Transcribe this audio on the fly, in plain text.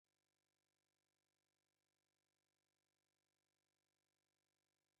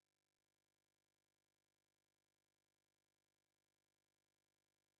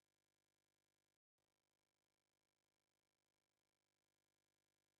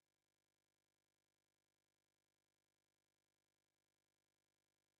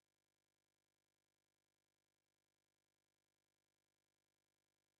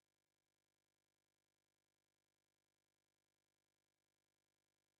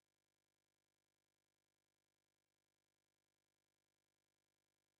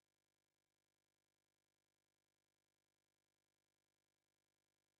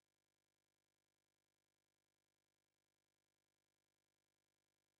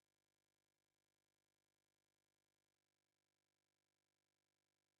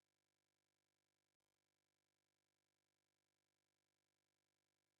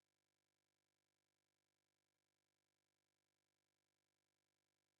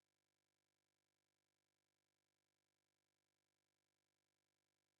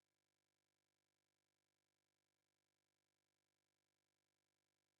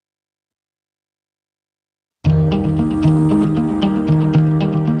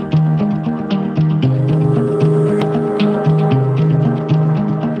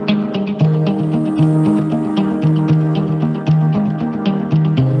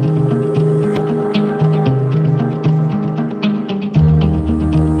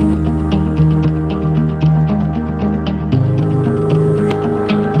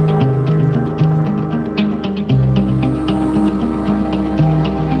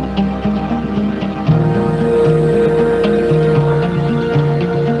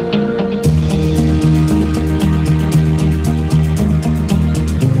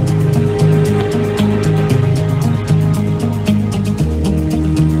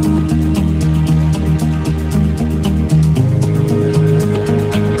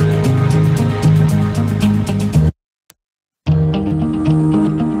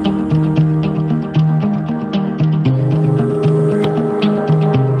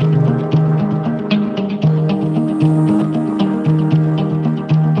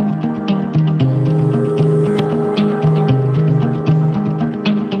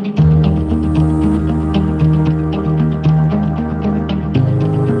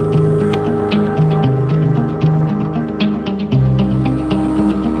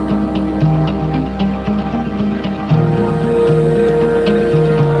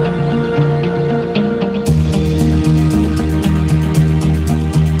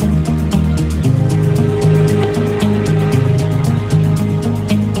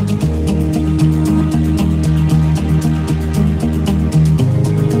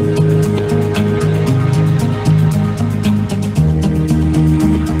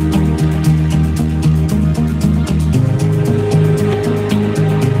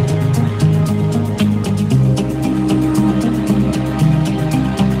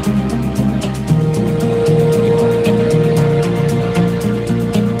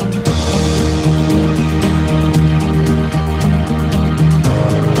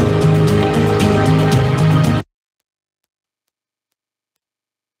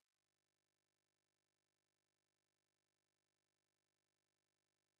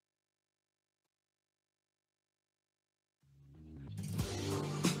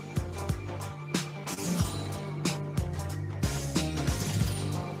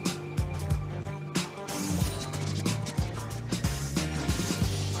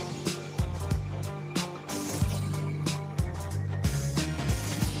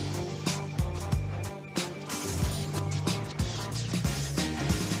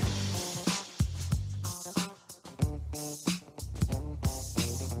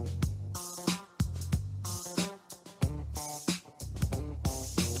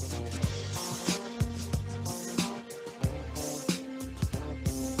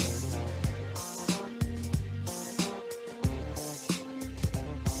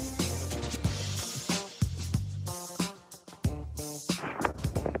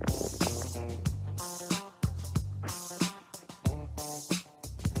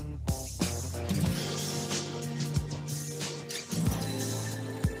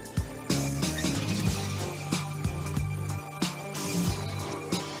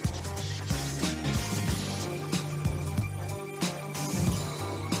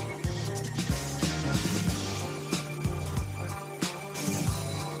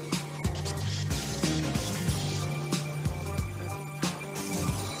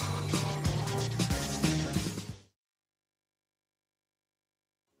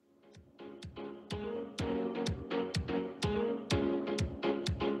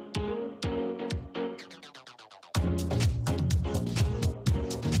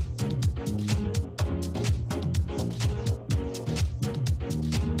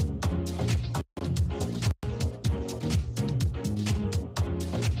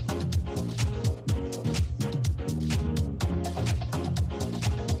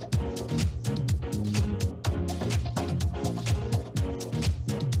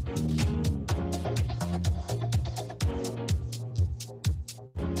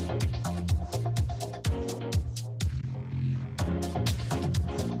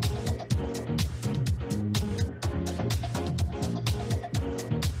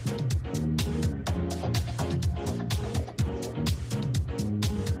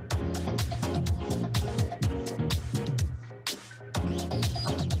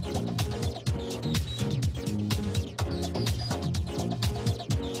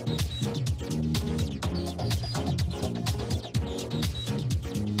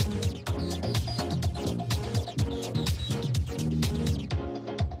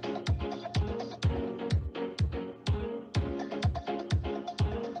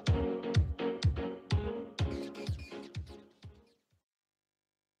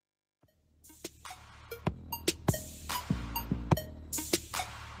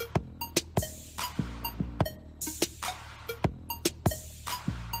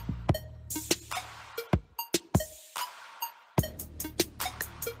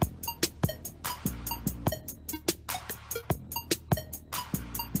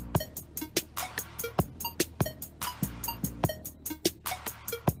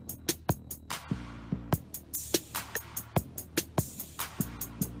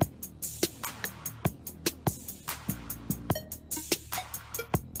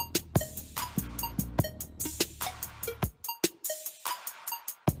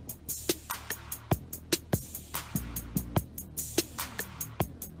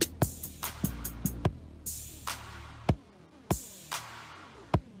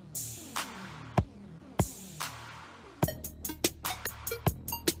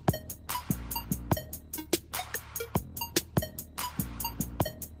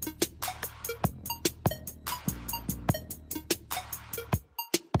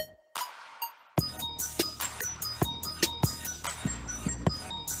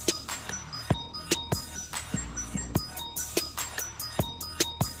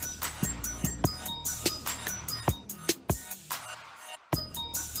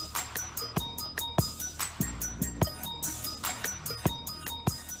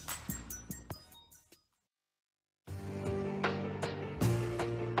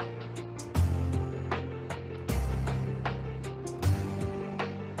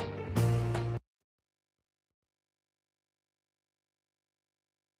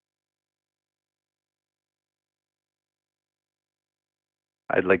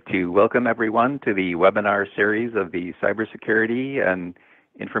I'd like to welcome everyone to the webinar series of the Cybersecurity and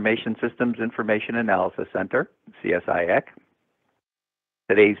Information Systems Information Analysis Center, CSIAC.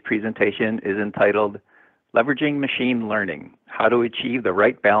 Today's presentation is entitled Leveraging Machine Learning, How to Achieve the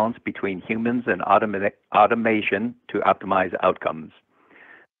Right Balance Between Humans and Automation to Optimize Outcomes.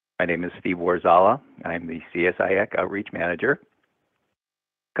 My name is Steve Warzala. I'm the CSIAC Outreach Manager.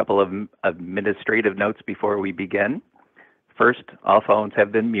 A couple of administrative notes before we begin. First, all phones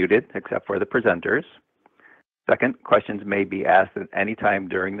have been muted except for the presenters. Second, questions may be asked at any time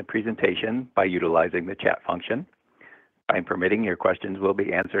during the presentation by utilizing the chat function. Time permitting, your questions will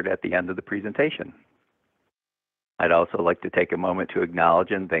be answered at the end of the presentation. I'd also like to take a moment to acknowledge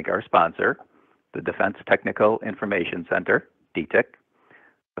and thank our sponsor, the Defense Technical Information Center, DTIC.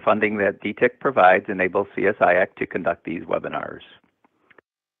 The funding that DTIC provides enables CSIAC to conduct these webinars.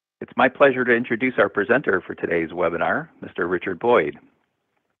 It's my pleasure to introduce our presenter for today's webinar, Mr. Richard Boyd.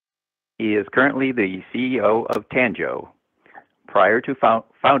 He is currently the CEO of Tanjo. Prior to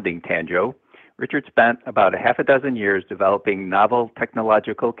founding Tanjo, Richard spent about half a dozen years developing novel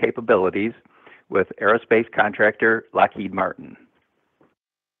technological capabilities with aerospace contractor Lockheed Martin.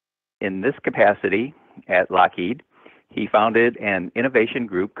 In this capacity at Lockheed, he founded an innovation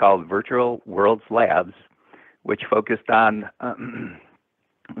group called Virtual Worlds Labs, which focused on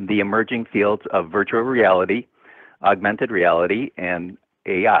the emerging fields of virtual reality, augmented reality, and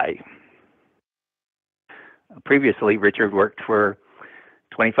AI. Previously, Richard worked for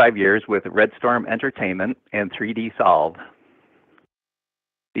 25 years with Red Storm Entertainment and 3D Solve.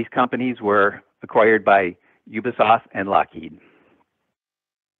 These companies were acquired by Ubisoft and Lockheed.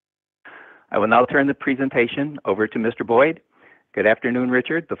 I will now turn the presentation over to Mr. Boyd. Good afternoon,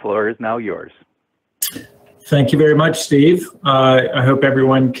 Richard. The floor is now yours. Thank you very much, Steve. I hope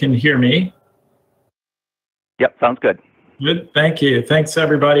everyone can hear me. Yep, sounds good. Good, thank you. Thanks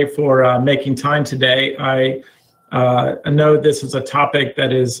everybody for making time today. I know this is a topic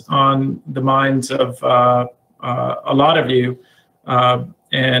that is on the minds of a lot of you,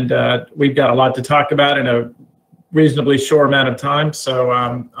 and we've got a lot to talk about in a reasonably short amount of time, so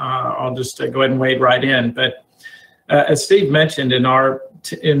I'll just go ahead and wade right in. But as Steve mentioned,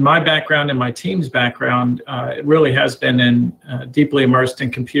 in my background and my team's background, it really has been deeply immersed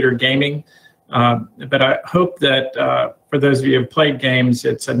in computer gaming. But I hope that for those of you who have played games,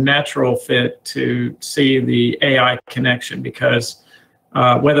 it's a natural fit to see the AI connection, because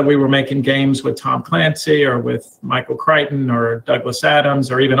whether we were making games with Tom Clancy or with Michael Crichton or Douglas Adams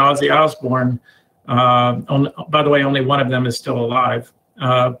or even Ozzy Osbourne, by the way, only one of them is still alive,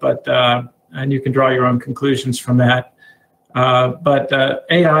 and you can draw your own conclusions from that. But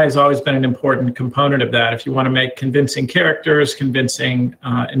AI has always been an important component of that. If you want to make convincing characters, convincing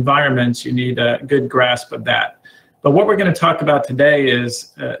environments, you need a good grasp of that. But what we're going to talk about today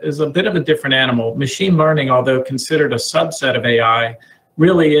is a bit of a different animal. Machine learning, although considered a subset of AI,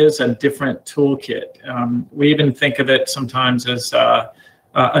 really is a different toolkit. We even think of it sometimes as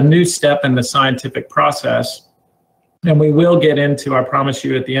a new step in the scientific process. And we will get into, I promise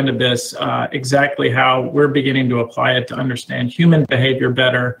you at the end of this, exactly how we're beginning to apply it to understand human behavior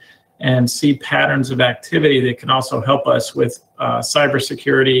better and see patterns of activity that can also help us with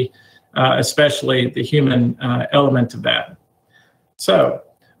cybersecurity, especially the human element of that. So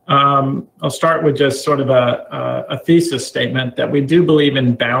I'll start with just sort of a thesis statement that we do believe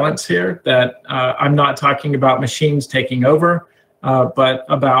in balance here, that I'm not talking about machines taking over, but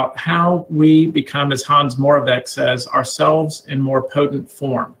about how we become, as Hans Moravec says, ourselves in more potent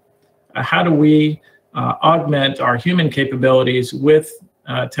form. How do we augment our human capabilities with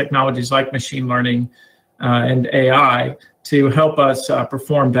technologies like machine learning and AI to help us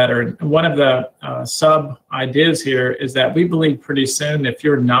perform better? And one of the sub-ideas here is that we believe pretty soon, if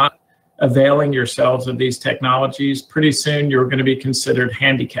you're not availing yourselves of these technologies, pretty soon you're going to be considered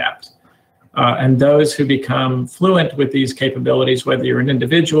handicapped. And those who become fluent with these capabilities, whether you're an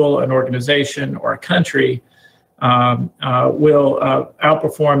individual, an organization, or a country, will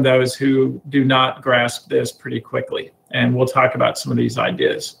outperform those who do not grasp this pretty quickly. And we'll talk about some of these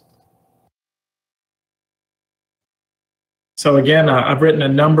ideas. So again, I've written a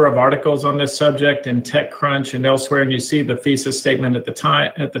number of articles on this subject in TechCrunch and elsewhere, and you see the thesis statement at the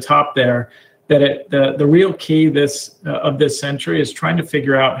top there, that the real key of this century is trying to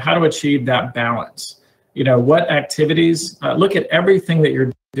figure out how to achieve that balance. You know, what activities, look at everything that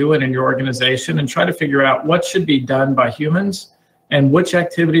you're doing in your organization and try to figure out what should be done by humans and which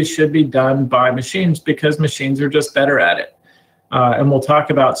activities should be done by machines, because machines are just better at it. And we'll talk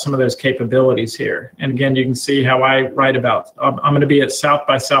about some of those capabilities here. And again, you can see how I write about, I'm going to be at South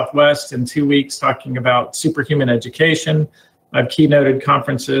by Southwest in 2 weeks talking about superhuman education. I've keynoted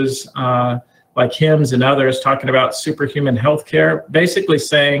conferences like HIMSS and others talking about superhuman healthcare, basically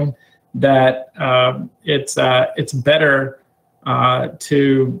saying that it's better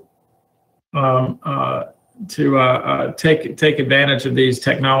to take advantage of these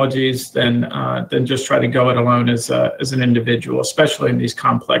technologies than just try to go it alone as an individual, especially in these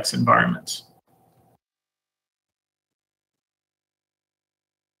complex environments.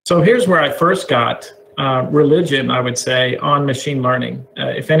 So here's where I first got religion, I would say, on machine learning.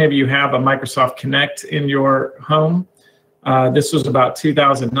 If any of you have a Microsoft Kinect in your home, this was about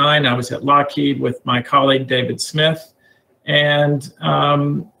 2009. I was at Lockheed with my colleague David Smith, and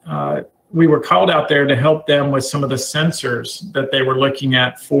we were called out there to help them with some of the sensors that they were looking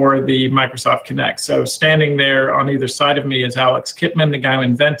at for the Microsoft Kinect. So standing there on either side of me is Alex Kipman, the guy who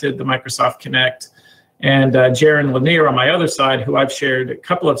invented the Microsoft Kinect, and Jaron Lanier on my other side, who I've shared a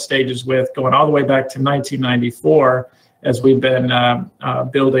couple of stages with, going all the way back to 1994, as we've been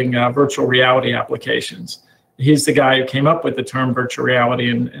building virtual reality applications. He's the guy who came up with the term virtual reality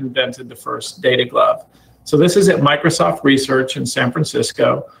and invented the first data glove. So this is at Microsoft Research in San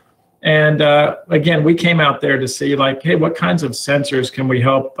Francisco. And again, we came out there to see, like, hey, what kinds of sensors can we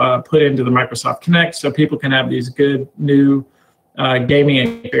help put into the Microsoft Kinect so people can have these good new gaming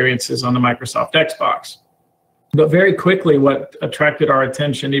experiences on the Microsoft Xbox. But very quickly, what attracted our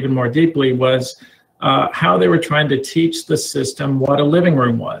attention even more deeply was how they were trying to teach the system what a living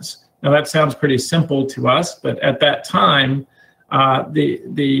room was. Now, that sounds pretty simple to us, but at that time,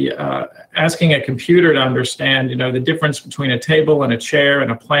 asking a computer to understand, the difference between a table and a chair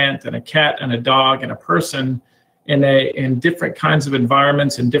and a plant and a cat and a dog and a person in different kinds of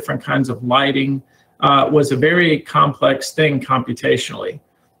environments and different kinds of lighting was a very complex thing computationally.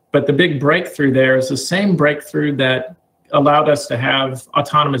 But the big breakthrough there is the same breakthrough that allowed us to have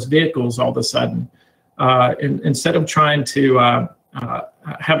autonomous vehicles all of a sudden. Instead of trying to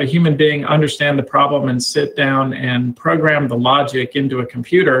have a human being understand the problem and sit down and program the logic into a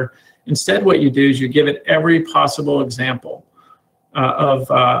computer, instead what you do is you give it every possible example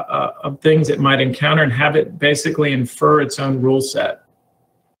of things it might encounter and have it basically infer its own rule set.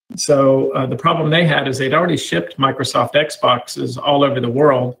 So the problem they had is they'd already shipped Microsoft Xboxes all over the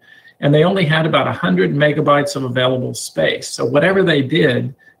world, and they only had about 100 megabytes of available space. So whatever they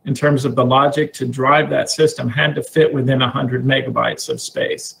did in terms of the logic to drive that system had to fit within 100 megabytes of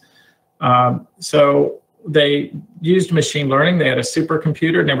space. So they used machine learning. They had a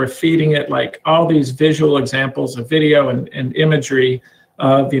supercomputer, and they were feeding it like all these visual examples of video and imagery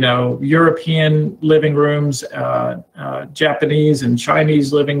of European living rooms, Japanese and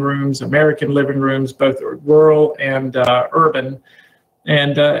Chinese living rooms, American living rooms, both rural and urban,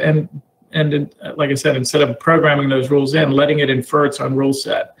 and like I said, instead of programming those rules in, letting it infer its own rule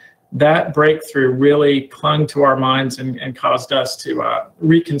set. That breakthrough really clung to our minds and caused us to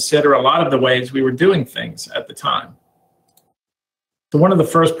reconsider a lot of the ways we were doing things at the time. So one of the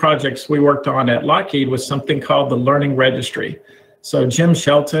first projects we worked on at Lockheed was something called the Learning Registry. So Jim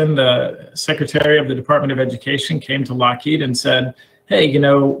Shelton, the Secretary of the Department of Education, came to Lockheed and said, hey,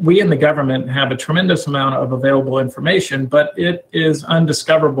 we in the government have a tremendous amount of available information, but it is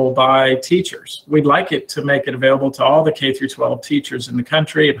undiscoverable by teachers. We'd like it to make it available to all the K through 12 teachers in the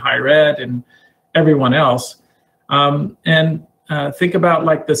country and higher ed and everyone else. Think about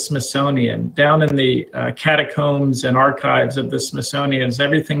like the Smithsonian. Down in the catacombs and archives of the Smithsonian is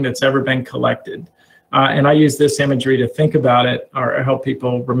everything that's ever been collected. And I use this imagery to think about it or help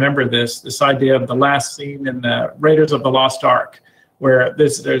people remember this idea of the last scene in the Raiders of the Lost Ark, where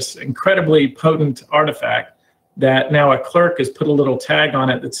there's incredibly potent artifact that now a clerk has put a little tag on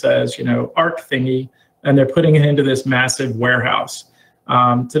it that says, Ark thingy, and they're putting it into this massive warehouse.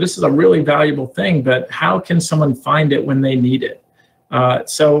 So this is a really valuable thing, but how can someone find it when they need it?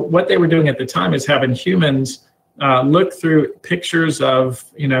 So what they were doing at the time is having humans look through pictures of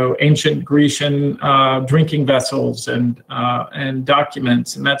ancient Grecian drinking vessels and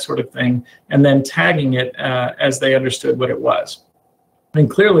documents and that sort of thing, and then tagging it as they understood what it was. And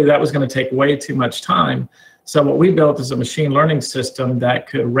clearly that was going to take way too much time. So what we built is a machine learning system that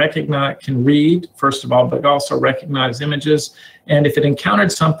could can read, first of all, but also recognize images. And if it encountered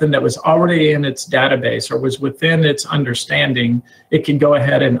something that was already in its database or was within its understanding, it can go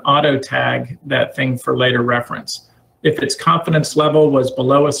ahead and auto tag that thing for later reference. If its confidence level was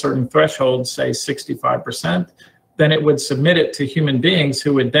below a certain threshold, say 65%, then it would submit it to human beings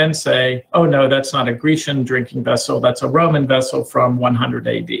who would then say, oh no, that's not a Grecian drinking vessel, that's a Roman vessel from 100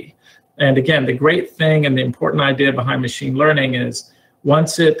 AD. And again, the great thing and the important idea behind machine learning is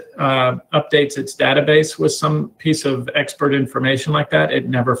once it updates its database with some piece of expert information like that, it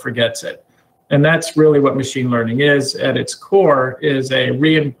never forgets it. And that's really what machine learning is at its core, is a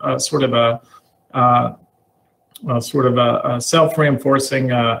self-reinforcing,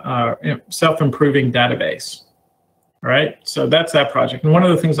 self-improving database. All right, so that's that project. And one of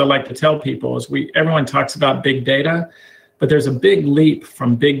the things I like to tell people is everyone talks about big data, but there's a big leap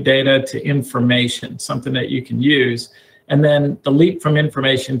from big data to information, something that you can use. And then the leap from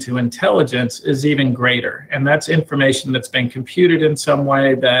information to intelligence is even greater. And that's information that's been computed in some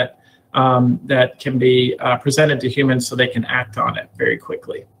way that can be presented to humans so they can act on it very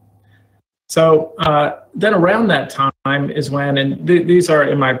quickly. So then around that time is when, and these are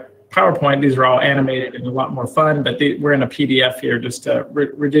in my PowerPoint, these are all animated and a lot more fun, but we're in a PDF here just to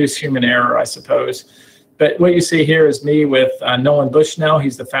reduce human error, I suppose. But what you see here is me with Nolan Bushnell.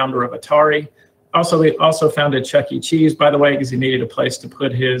 He's the founder of Atari. We also founded Chuck E. Cheese, by the way, because he needed a place to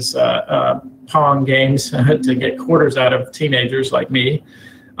put his Pong games to get quarters out of teenagers like me.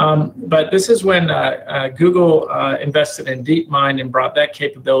 But this is when Google invested in DeepMind and brought that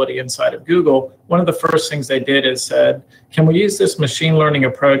capability inside of Google. One of the first things they did is said, can we use this machine learning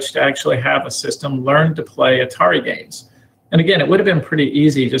approach to actually have a system learn to play Atari games? And again, it would have been pretty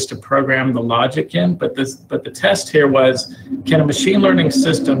easy just to program the logic in, but the test here was, can a machine learning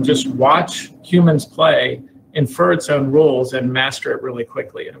system just watch humans play, infer its own rules, and master it really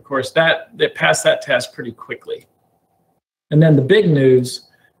quickly? And of course, they passed that test pretty quickly. And then the big news,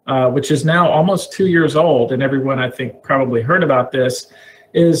 which is now almost 2 years old, and everyone I think probably heard about this,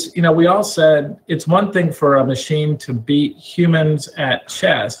 is, we all said it's one thing for a machine to beat humans at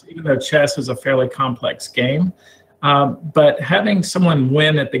chess, even though chess is a fairly complex game. But having someone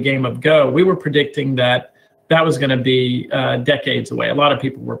win at the game of Go, we were predicting that was going to be decades away. A lot of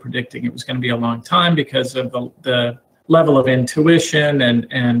people were predicting it was going to be a long time because of the level of intuition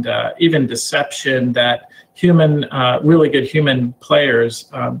and even deception that really good human players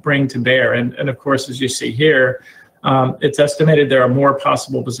bring to bear. And of course, as you see here, it's estimated there are more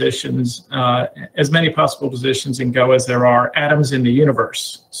possible positions, as many possible positions in Go as there are atoms in the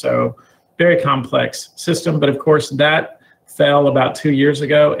universe. So very complex system, but of course that fell about 2 years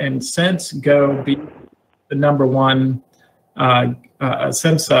ago. And since Go beat the number one, AlphaGo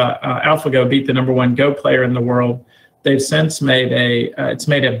beat the number one Go player in the world, they've since made it's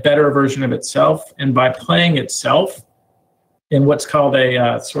made a better version of itself. And by playing itself in what's called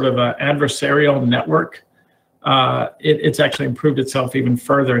a sort of an adversarial network, it's actually improved itself even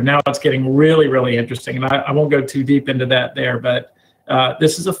further. Now it's getting really, really interesting. And I won't go too deep into that there, but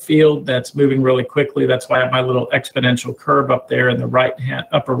this is a field that's moving really quickly. That's why I have my little exponential curve up there in the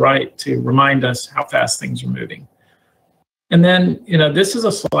upper right to remind us how fast things are moving. And then, this is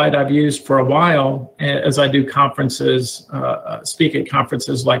a slide I've used for a while as I do conferences, speak at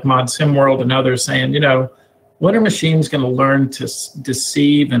conferences like Mod Sim World and others, saying, when are machines going to learn to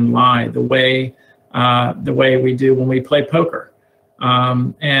deceive and lie the way we do when we play poker?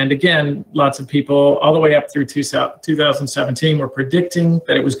 And again, lots of people all the way up through 2017 were predicting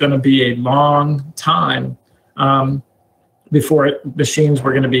that it was going to be a long time before machines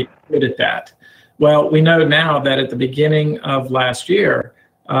were going to be good at that. Well, we know now that at the beginning of last year,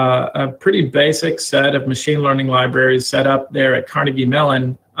 a pretty basic set of machine learning libraries set up there at Carnegie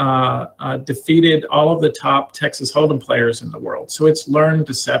Mellon defeated all of the top Texas Hold'em players in the world. So it's learned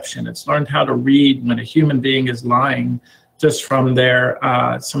deception. It's learned how to read when a human being is lying just from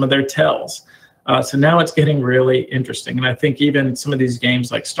some of their tells. So now it's getting really interesting. And I think even some of these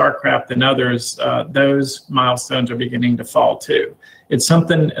games like StarCraft and others, those milestones are beginning to fall too. It's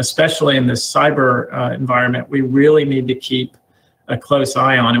something, especially in this cyber environment, we really need to keep a close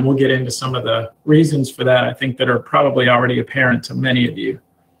eye on. And we'll get into some of the reasons for that, I think, that are probably already apparent to many of you.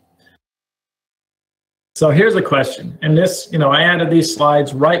 So here's a question. And this, I added these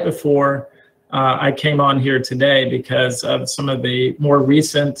slides right before I came on here today because of some of the more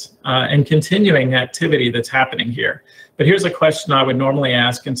recent and continuing activity that's happening here. But here's a question I would normally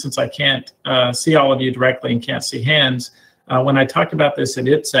ask, and since I can't see all of you directly and can't see hands, when I talked about this at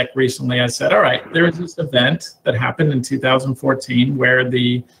ITSEC recently, I said, all right, there was this event that happened in 2014 where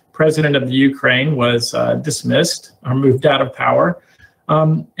the president of the Ukraine was dismissed or moved out of power.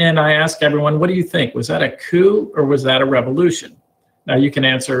 And I asked everyone, what do you think? Was that a coup or was that a revolution? Now you can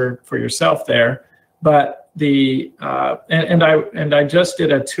answer for yourself there, but I just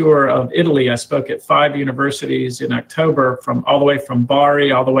did a tour of Italy. I spoke at 5 universities in October, all the way from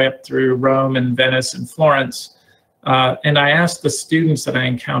Bari all the way up through Rome and Venice and Florence, and I asked the students that I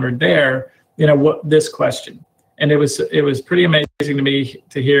encountered there, this question, and it was pretty amazing to me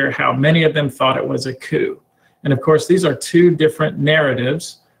to hear how many of them thought it was a coup. And of course, these are two different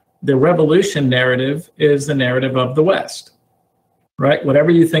narratives. The revolution narrative is the narrative of the West. Right? Whatever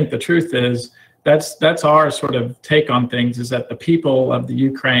you think the truth is, that's our sort of take on things, is that the people of the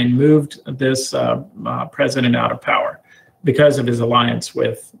Ukraine moved this president out of power because of his alliance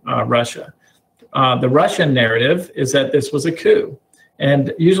with Russia. The Russian narrative is that this was a coup.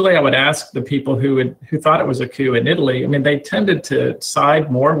 And usually I would ask the people who thought it was a coup in Italy, I mean, they tended to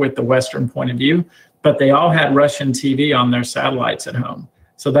side more with the Western point of view, but they all had Russian TV on their satellites at home.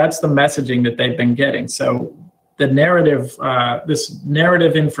 So that's the messaging that they've been getting. So the narrative, this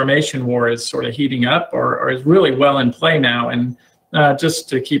narrative information war is sort of heating up, or is really well in play now. And just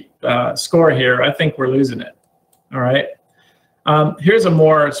to keep score here, I think we're losing it. All right. Here's a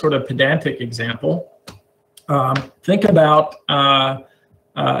more sort of pedantic example. Think about,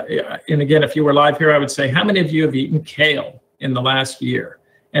 and again, if you were live here, I would say, how many of you have eaten kale in the last year?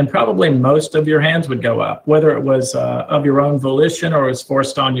 And probably most of your hands would go up, whether it was of your own volition or was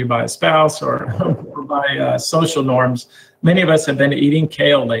forced on you by a spouse or by social norms. Many of us have been eating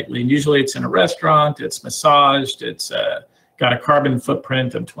kale lately. And usually it's in a restaurant, it's massaged, it's got a carbon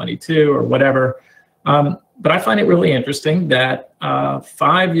footprint of 22 or whatever. But I find it really interesting that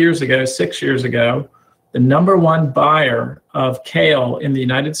 5 years ago, 6 years ago, the #1 buyer of kale in the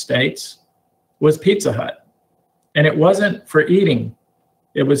United States was Pizza Hut. And it wasn't for eating.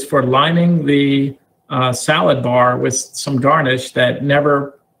 It was for lining the salad bar with some garnish that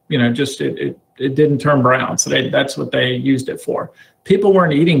never, it didn't turn brown. So that's what they used it for. People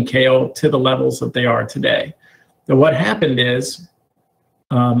weren't eating kale to the levels that they are today. So what happened is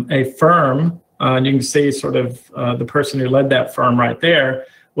a firm, and you can see sort of the person who led that firm right there,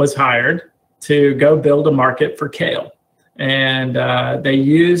 was hired to go build a market for kale. And they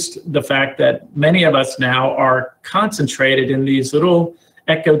used the fact that many of us now are concentrated in these little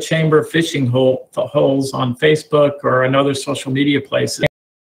echo chamber fishing holes on Facebook or in other social media places.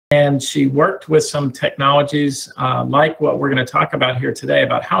 And she worked with some technologies like what we're going to talk about here today,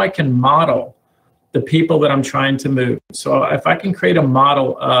 about how I can model the people that I'm trying to move. So if I can create a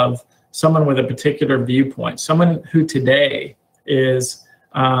model of someone with a particular viewpoint, someone who today is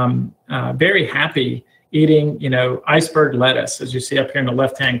very happy eating, iceberg lettuce, as you see up here in the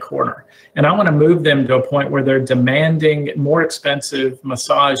left-hand corner. And I want to move them to a point where they're demanding more expensive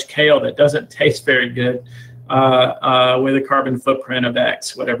massage kale that doesn't taste very good with a carbon footprint of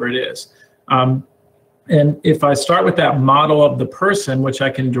X, whatever it is. And if I start with that model of the person, which I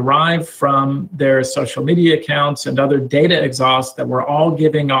can derive from their social media accounts and other data exhausts that we're all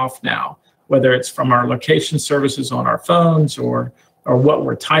giving off now, whether it's from our location services on our phones or what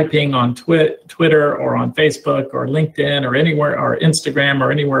we're typing on Twitter or on Facebook or LinkedIn or anywhere, or Instagram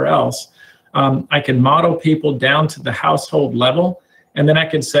or anywhere else, I can model people down to the household level. And then I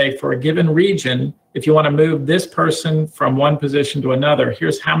can say, for a given region, if you want to move this person from one position to another,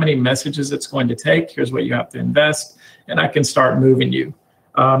 here's how many messages it's going to take. Here's what you have to invest. And I can start moving you.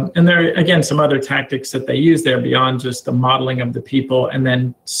 And there are, again, some other tactics that they use there beyond just the modeling of the people and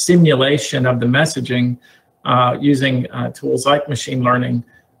then simulation of the messaging using tools like machine learning.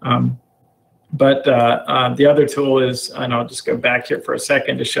 But the other tool is, and I'll just go back here for a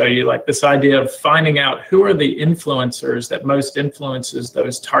second to show you, like this idea of finding out who are the influencers that most influences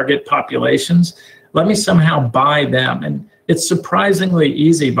those target populations. Let me somehow buy them. And it's surprisingly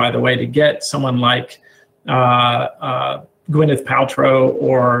easy, by the way, to get someone like Gwyneth Paltrow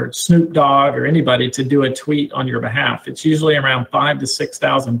or Snoop Dogg or anybody to do a tweet on your behalf. It's usually around $5,000 to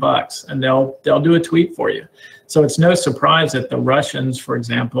 $6,000, and they'll do a tweet for you. So it's no surprise that the Russians, for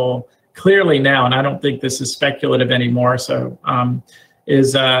example, clearly now, and I don't think this is speculative anymore, so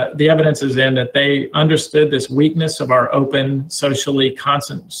the evidence is in that they understood this weakness of our open, social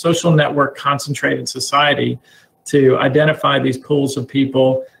network concentrated society to identify these pools of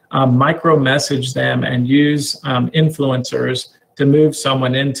people, micro-message them, and use influencers to move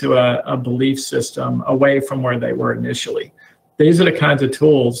someone into a belief system away from where they were initially. These are the kinds of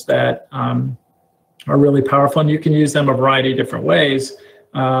tools that are really powerful, and you can use them a variety of different ways.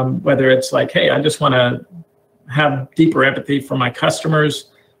 Whether it's like, hey, I just want to have deeper empathy for my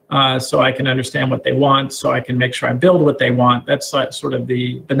customers so I can understand what they want, so I can make sure I build what they want. That's like sort of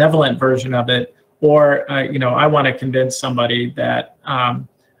the benevolent version of it. Or, I want to convince somebody that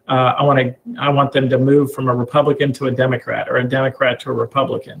I want them to move from a Republican to a Democrat or a Democrat to a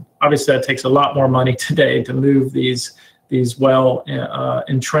Republican. Obviously, that takes a lot more money today to move these well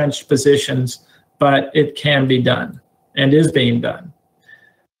entrenched positions, but it can be done and is being done.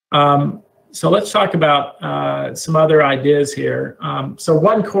 So let's talk about some other ideas here. So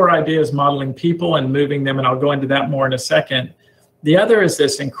one core idea is modeling people and moving them, and I'll go into that more in a second. The other is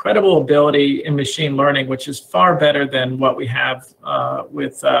this incredible ability in machine learning, which is far better than what we have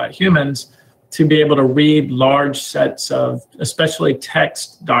with humans, to be able to read large sets of, especially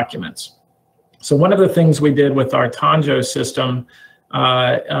text documents. So one of the things we did with our Tanjo system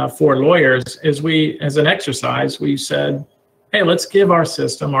for lawyers is as an exercise, we said, hey, let's give our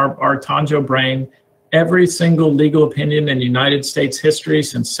system, our Tanjo brain, every single legal opinion in United States history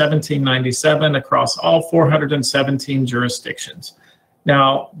since 1797 across all 417 jurisdictions.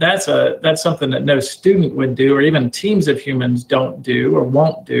 Now, that's something that no student would do, or even teams of humans don't do or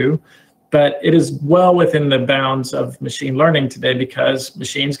won't do, but it is well within the bounds of machine learning today because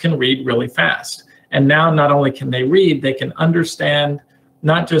machines can read really fast. And now not only can they read, they can understand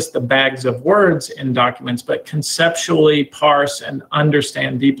not just the bags of words in documents, but conceptually parse and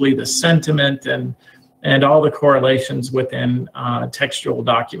understand deeply the sentiment and all the correlations within textual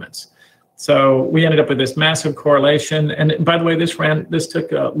documents. So we ended up with this massive correlation. And by the way, this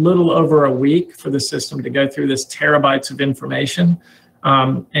took a little over a week for the system to go through this terabytes of information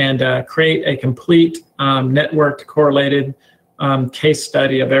and create a complete networked correlated case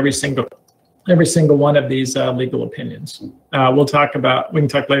study of every single one of these legal opinions. We can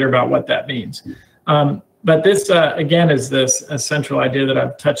talk later about what that means. But this, again, is this central idea that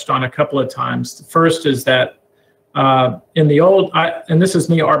I've touched on a couple of times. The first is that in the old, and this is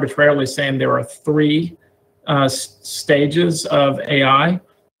me arbitrarily saying there are 3 stages of AI.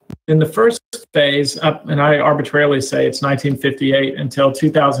 In the first phase, and I arbitrarily say it's 1958 until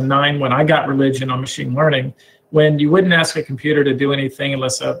 2009 when I got religion on machine learning, when you wouldn't ask a computer to do anything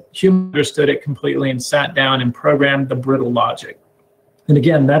unless a human understood it completely and sat down and programmed the brittle logic. And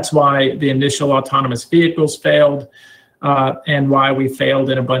again, that's why the initial autonomous vehicles failed and why we failed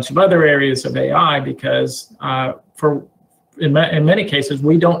in a bunch of other areas of AI, because in many cases,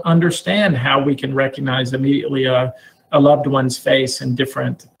 we don't understand how we can recognize immediately a loved one's face in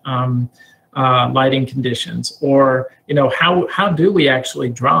different lighting conditions, or how do we actually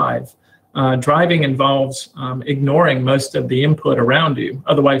drive? Driving involves ignoring most of the input around you.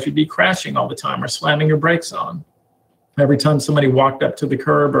 Otherwise, you'd be crashing all the time or slamming your brakes on every time somebody walked up to the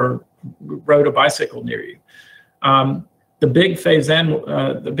curb or rode a bicycle near you. The big phase then,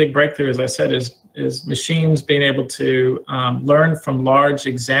 the big breakthrough, as I said, is machines being able to learn from large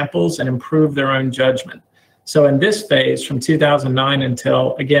examples and improve their own judgment. So in this phase, from 2009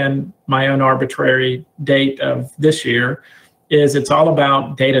 until, again, my own arbitrary date of this year, it's all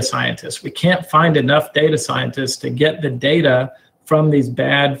about data scientists. We can't find enough data scientists to get the data from these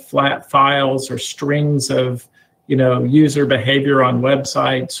bad flat files or strings of user behavior on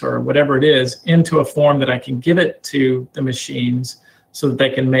websites or whatever it is into a form that I can give it to the machines so that they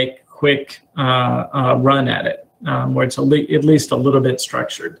can make quick run at it, where it's at least a little bit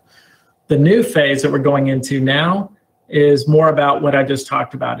structured. The new phase that we're going into now is more about what I just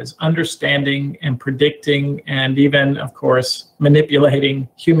talked about, is understanding and predicting and even, of course, manipulating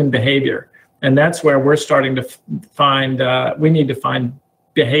human behavior. And that's where we're starting to find, we need to find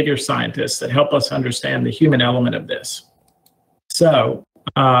behavior scientists that help us understand the human element of this. So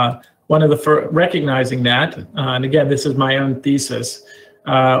one of the recognizing that, and again, this is my own thesis,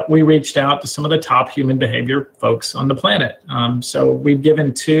 we reached out to some of the top human behavior folks on the planet. So we've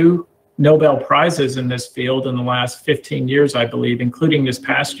given 2 Nobel Prizes in this field in the last 15 years, I believe, including this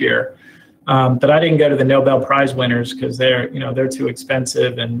past year. But I didn't go to the Nobel Prize winners because they're too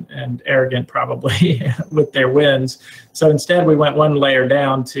expensive and arrogant probably with their wins. So instead, we went one layer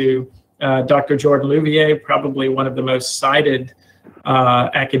down to Dr. Jordan Louvier, probably one of the most cited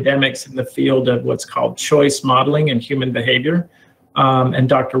academics in the field of what's called choice modeling and human behavior. And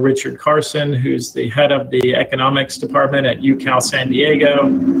Dr. Richard Carson, who's the head of the economics department at UCal San Diego,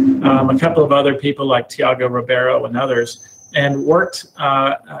 a couple of other people like Tiago Ribeiro and others, and worked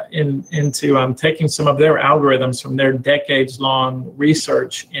into taking some of their algorithms from their decades-long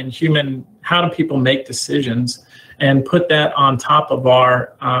research in how do people make decisions, and put that on top of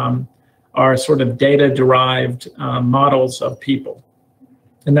our sort of data-derived models of people.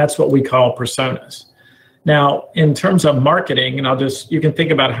 And that's what we call personas. Now, in terms of marketing, and you can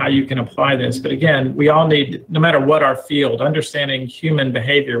think about how you can apply this, but again, we all need, no matter what our field, understanding human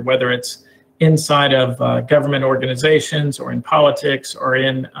behavior, whether it's inside of government organizations or in politics or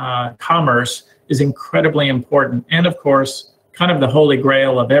in commerce, is incredibly important. And of course, kind of the holy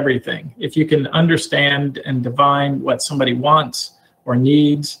grail of everything. If you can understand and divine what somebody wants or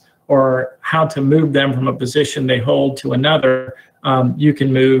needs, or how to move them from a position they hold to another, you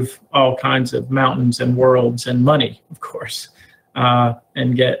can move all kinds of mountains and worlds and money, of course,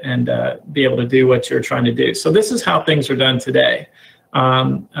 and be able to do what you're trying to do. So this is how things are done today.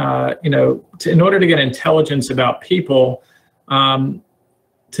 In order to get intelligence about people,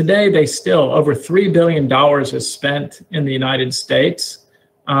 today over $3 billion is spent in the United States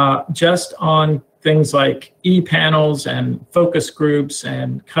just on things like e-panels and focus groups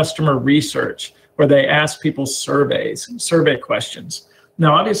and customer research, where they ask people survey questions.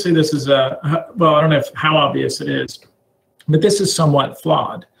 Now, obviously, this is well, I don't know how obvious it is, but this is somewhat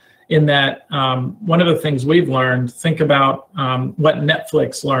flawed in that one of the things we've learned, think about what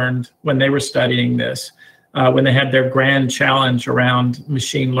Netflix learned when they were studying this, when they had their grand challenge around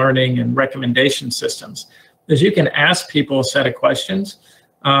machine learning and recommendation systems, is you can ask people a set of questions,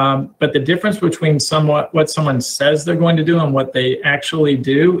 but the difference between what someone says they're going to do and what they actually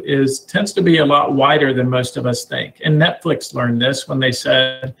do tends to be a lot wider than most of us think. And Netflix learned this when they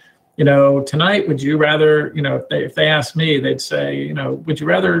said, tonight, would you rather, if they asked me, they'd say, would you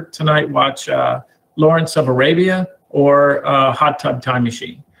rather tonight watch Lawrence of Arabia or Hot Tub Time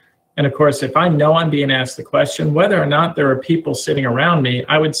Machine? And of course, if I know I'm being asked the question, whether or not there are people sitting around me,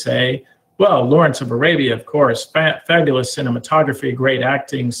 I would say, well, Lawrence of Arabia, of course, fabulous cinematography, great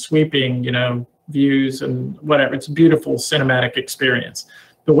acting, sweeping, views and whatever. It's a beautiful cinematic experience.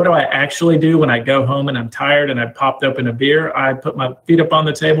 But what do I actually do when I go home and I'm tired and I've popped open a beer? I put my feet up on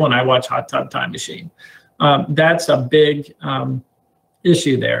the table and I watch Hot Tub Time Machine. That's a big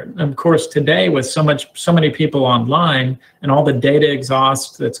issue there. And of course, today with so many people online and all the data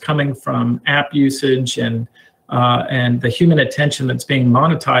exhaust that's coming from app usage and the human attention that's being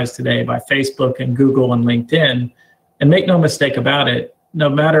monetized today by Facebook and Google and LinkedIn. And make no mistake about it, no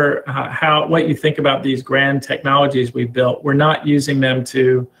matter what you think about these grand technologies we've built, we're not using them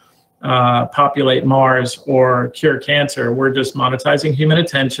to populate Mars or cure cancer. We're just monetizing human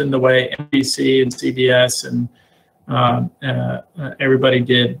attention the way NBC and CBS and everybody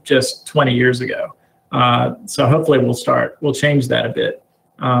did just 20 years ago. So hopefully we'll change that a bit.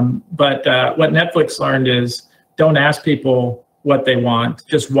 But what Netflix learned is, don't ask people what they want.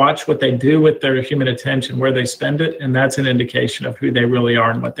 Just watch what they do with their human attention, where they spend it, and that's an indication of who they really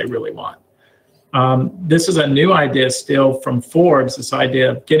are and what they really want. This is a new idea still from Forbes, this idea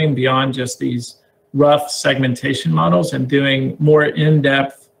of getting beyond just these rough segmentation models and doing more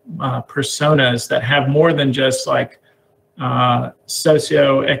in-depth personas that have more than just like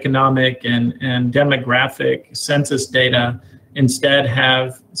socioeconomic and demographic census data, instead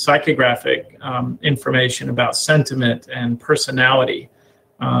have psychographic information about sentiment and personality.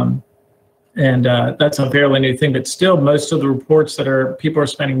 And that's a fairly new thing, but still most of the reports that people are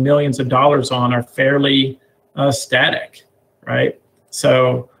spending millions of dollars on are fairly static, right?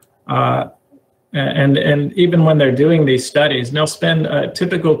 So, and even when they're doing these studies, they'll spend, a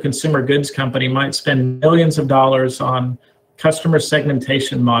typical consumer goods company might spend millions of dollars on customer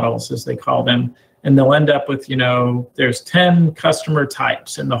segmentation models, as they call them, and they'll end up with, there's 10 customer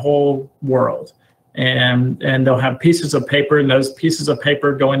types in the whole world. And they'll have pieces of paper, and those pieces of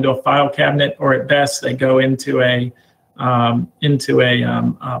paper go into a file cabinet, or at best they go into a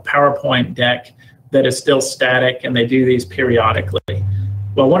PowerPoint deck that is still static, and they do these periodically.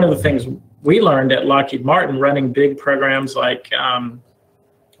 Well, one of the things we learned at Lockheed Martin, running big programs like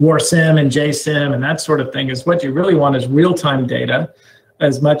WarSim and JSIM and that sort of thing, is what you really want is real-time data,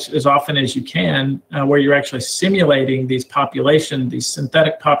 as often as you can, where you're actually simulating these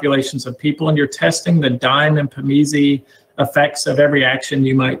synthetic populations of people, and you're testing the dime and Pamisi effects of every action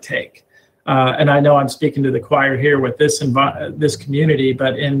you might take. And I know I'm speaking to the choir here with this community,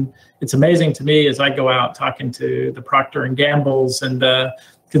 but it's amazing to me as I go out talking to the Procter & Gamble's and the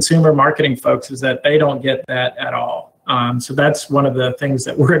consumer marketing folks, is that they don't get that at all. So that's one of the things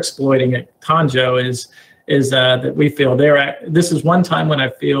that we're exploiting at Tanjo is that we feel this is one time when I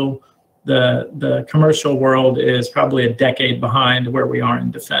feel the commercial world is probably a decade behind where we are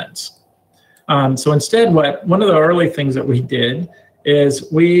in defense. So instead, one of the early things that we did is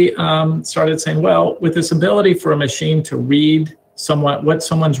we started saying, well, with this ability for a machine to read what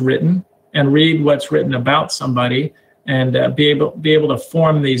someone's written and read what's written about somebody, and be able to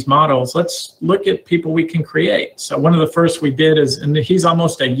form these models, let's look at people we can create. So one of the first we did is, and he's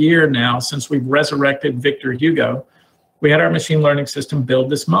almost a year now since we've resurrected Victor Hugo, we had our machine learning system build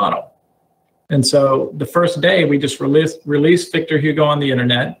this model. And so the first day we just released Victor Hugo on the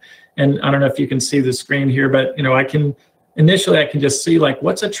internet. And I don't know if you can see the screen here, but initially I can just see like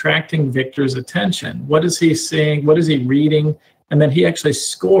what's attracting Victor's attention. What is he seeing? What is he reading? And then he actually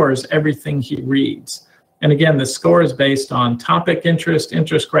scores everything he reads. And again, the score is based on topic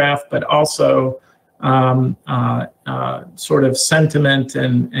interest graph, but also sort of sentiment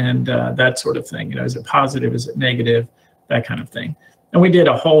and that sort of thing. Is it positive? Is it negative? That kind of thing. And we did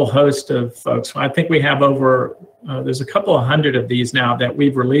a whole host of folks. I think we have there's a couple of hundred of these now that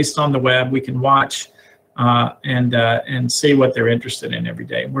we've released on the web. We can watch and see what they're interested in every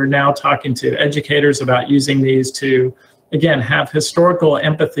day. We're now talking to educators about using these to again, have historical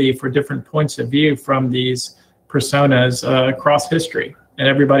empathy for different points of view from these personas across history. And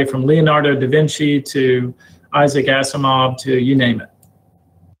everybody from Leonardo da Vinci to Isaac Asimov to you name it.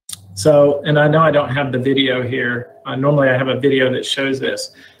 So, and I know I don't have the video here. Normally I have a video that shows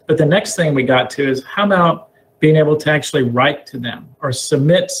this. But the next thing we got to is how about being able to actually write to them or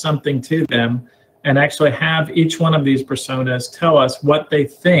submit something to them and actually have each one of these personas tell us what they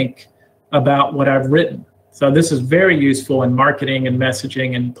think about what I've written. So this is very useful in marketing and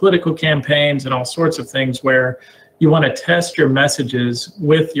messaging and political campaigns and all sorts of things where you want to test your messages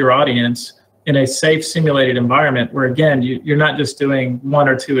with your audience in a safe simulated environment where, again, you're not just doing 1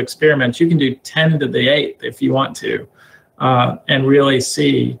 or 2 experiments. You can do 10 to the 8th if you want to, and really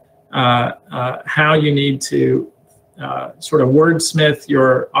see how you need to sort of wordsmith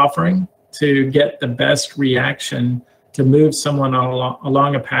your offering to get the best reaction to move someone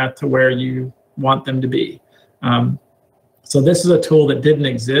along a path to where you want them to be. So this is a tool that didn't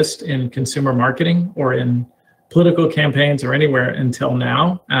exist in consumer marketing or in political campaigns or anywhere until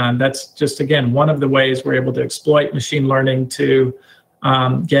now. That's just, again, one of the ways we're able to exploit machine learning to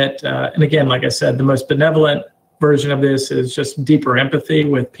get, and again, like I said, the most benevolent version of this is just deeper empathy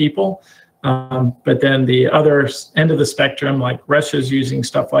with people. But then the other end of the spectrum, like Russia's using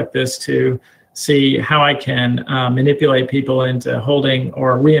stuff like this to see how I can manipulate people into holding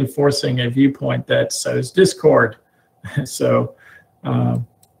or reinforcing a viewpoint that sows discord. So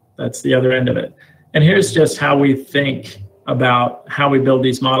that's the other end of it. And here's just how we think about how we build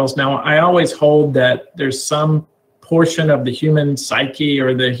these models. Now, I always hold that there's some portion of the human psyche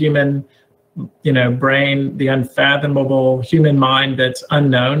or the human, brain, the unfathomable human mind that's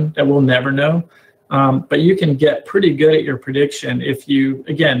unknown, that we'll never know. But you can get pretty good at your prediction if you,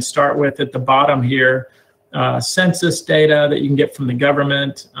 again, start with at the bottom here, census data that you can get from the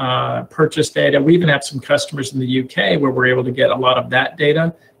government, purchase data. We even have some customers in the UK where we're able to get a lot of that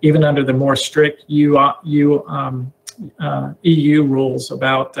data, even under the more strict EU rules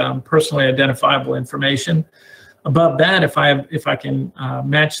about personally identifiable information. Above that, if I can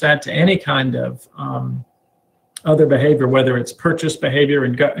match that to any kind of other behavior, whether it's purchase behavior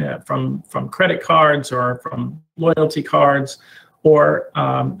and from credit cards or from loyalty cards, or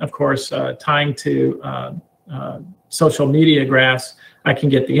of course tying to social media graphs, I can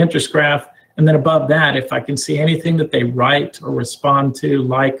get the interest graph. And then above that, if I can see anything that they write or respond to,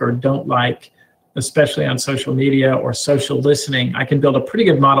 like or don't like, especially on social media or social listening, I can build a pretty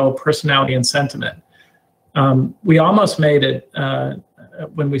good model of personality and sentiment. We almost made it,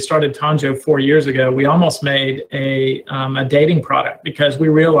 when we started Tanjo 4 years ago, we almost made a dating product because we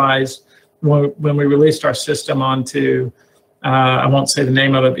realized when we released our system onto, I won't say the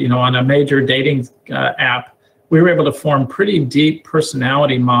name of it, on a major dating app, we were able to form pretty deep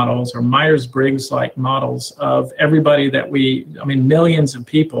personality models or Myers-Briggs-like models of everybody that millions of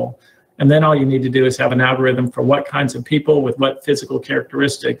people. And then all you need to do is have an algorithm for what kinds of people with what physical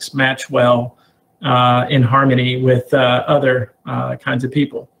characteristics match well in harmony with other kinds of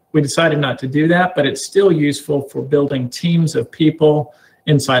people. We decided not to do that, but it's still useful for building teams of people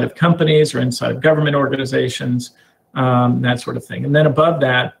inside of companies or inside of government organizations, that sort of thing. And then above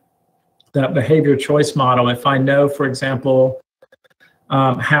that, that behavior choice model, if I know, for example,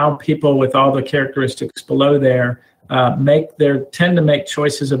 how people with all the characteristics below there tend to make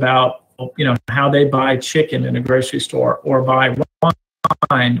choices about, how they buy chicken in a grocery store or buy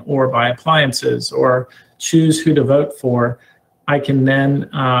wine or buy appliances or choose who to vote for, I can then,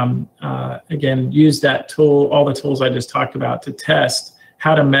 again, use that tool, all the tools I just talked about, to test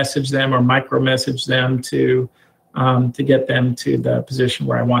how to message them or micro-message them to get them to the position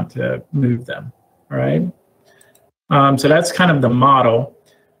where I want to move them, all right? So that's kind of the model.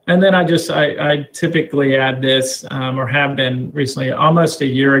 And then I typically add this, or have been recently, almost a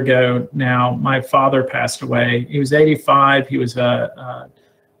year ago now, my father passed away. He was 85. He was a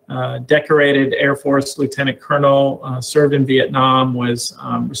decorated Air Force Lieutenant Colonel, served in Vietnam,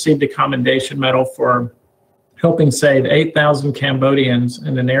 received a commendation medal for helping save 8,000 Cambodians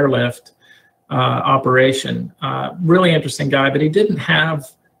in an airlift operation. Really interesting guy, but he didn't have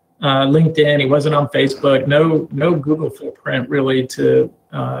LinkedIn. He wasn't on Facebook. No Google footprint really to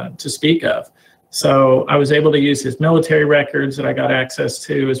speak of. So I was able to use his military records that I got access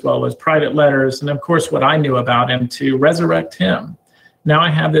to, as well as private letters, and of course what I knew about him, to resurrect him. Now I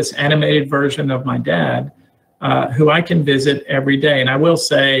have this animated version of my dad, who I can visit every day. And I will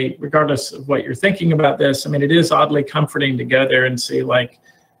say, regardless of what you're thinking about this, it is oddly comforting to go there and see, like,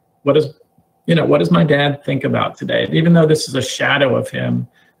 what does my dad think about today? Even though this is a shadow of him,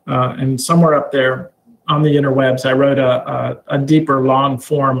 and somewhere up there on the interwebs, I wrote a deeper long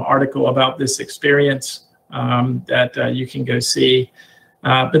form article about this experience that you can go see.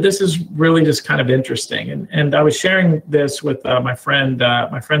 But this is really just kind of interesting. And I was sharing this with my friends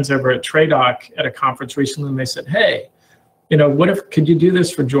over at TRADOC at a conference recently, and they said, hey, what if, could you do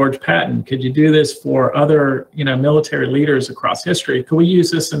this for George Patton? Could you do this for other, military leaders across history? Could we use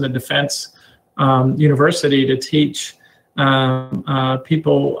this in the defense university to teach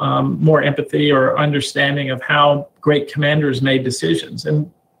people more empathy or understanding of how great commanders made decisions? And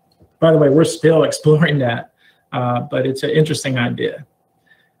by the way, we're still exploring that, but it's an interesting idea.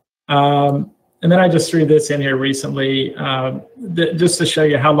 And then I just threw this in here recently, just to show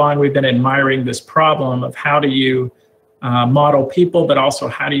you how long we've been admiring this problem of how do you model people, but also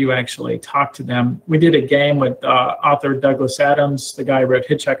how do you actually talk to them. We did a game with author Douglas Adams, the guy who wrote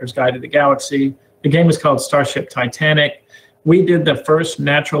Hitchhiker's Guide to the Galaxy. The game was called Starship Titanic. We did the first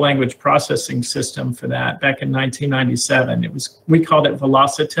natural language processing system for that back in 1997. We called it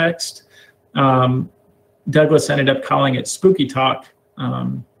Velocitext. Douglas ended up calling it Spooky Talk.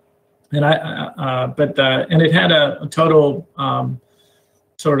 And it had a total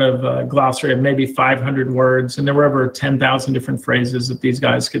sort of glossary of maybe 500 words, and there were over 10,000 different phrases that these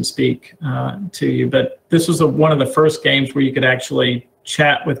guys could speak to you. But this was one of the first games where you could actually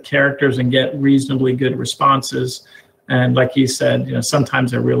chat with characters and get reasonably good responses. And like he said, sometimes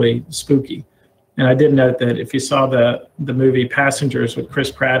they're really spooky. And I did note that if you saw the movie Passengers with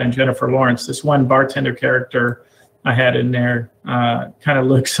Chris Pratt and Jennifer Lawrence, this one bartender character I had in there kind of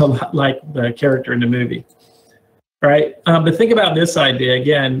looks a lot like the character in the movie. Right, but think about this idea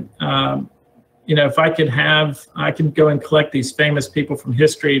again. If I could go and collect these famous people from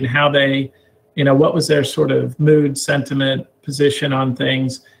history and how they, what was their sort of mood, sentiment, position on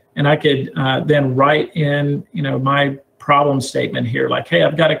things, and I could then write in, my problem statement here, like, hey,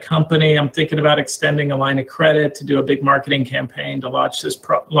 I've got a company, I'm thinking about extending a line of credit to do a big marketing campaign to launch this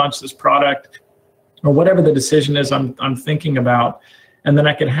product, or whatever the decision is I'm thinking about, and then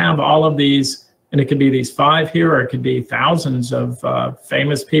I could have all of these. And it could be these 5 here, or it could be thousands of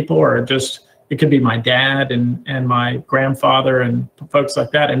famous people, or it could be my dad and my grandfather and folks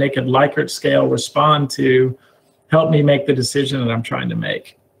like that. And they could Likert scale respond to help me make the decision that I'm trying to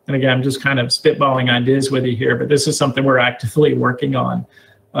make. And again, I'm just kind of spitballing ideas with you here, but this is something we're actively working on.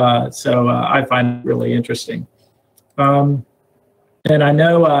 So I find it really interesting. And I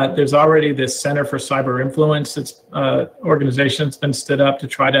know there's already this Center for Cyber Influence organization that's been stood up to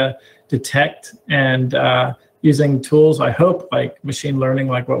try to detect and using tools, I hope, like machine learning,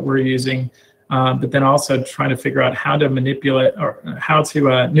 like what we're using, but then also trying to figure out how to manipulate or how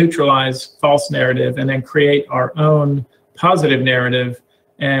to neutralize false narrative and then create our own positive narrative.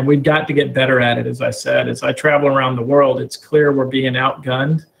 And we've got to get better at it, as I said. As I travel around the world, it's clear we're being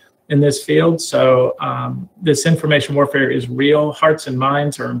outgunned in this field. So this information warfare is real. Hearts and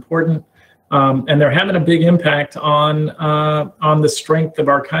minds are important. And they're having a big impact on the strength of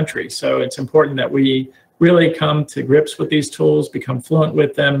our country. So it's important that we really come to grips with these tools, become fluent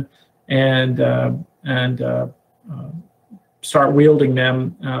with them, and start wielding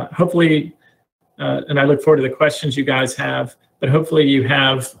them. Hopefully, and I look forward to the questions you guys have, but hopefully you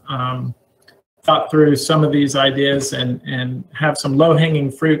have thought through some of these ideas and have some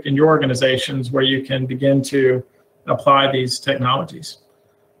low-hanging fruit in your organizations where you can begin to apply these technologies.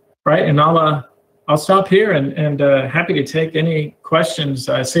 Right, and I'll stop here and happy to take any questions.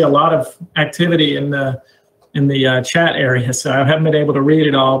 I see a lot of activity in the chat area, so I haven't been able to read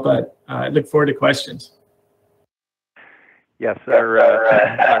it all, but I look forward to questions. Yes, our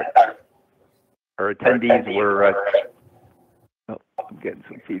attendees were. Oh, I'm getting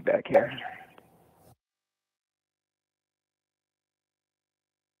some feedback here.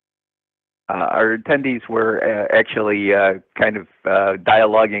 Our attendees were actually kind of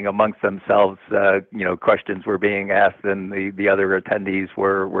dialoguing amongst themselves. Questions were being asked, and the other attendees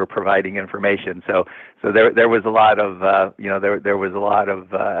were providing information. So there was a lot of there was a lot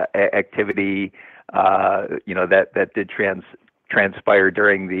of activity that did transpire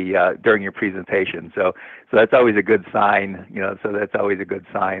during your presentation. So that's always a good sign. So that's always a good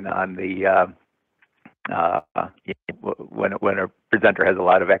sign on the. When a presenter has a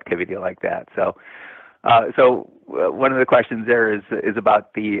lot of activity like that. So one of the questions there is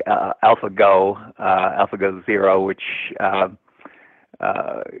about the AlphaGo 0, which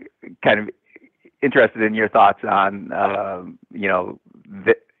kind of interested in your thoughts on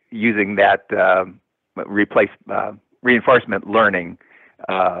using that reinforcement learning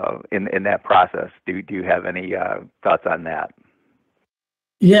in that process. Do you have any thoughts on that?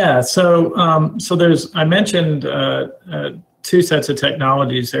 Yeah, so there's, I mentioned two sets of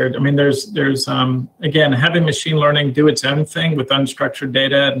technologies there. I mean, there's again, having machine learning do its own thing with unstructured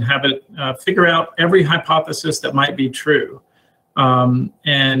data and have it figure out every hypothesis that might be true,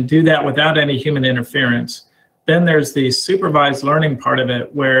 and do that without any human interference. Then there's the supervised learning part of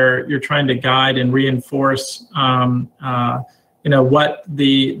it, where you're trying to guide and reinforce, what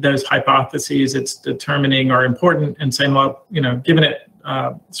those hypotheses it's determining are important, and saying, well, giving it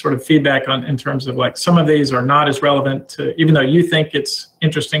sort of feedback on in terms of like some of these are not as relevant to, even though you think it's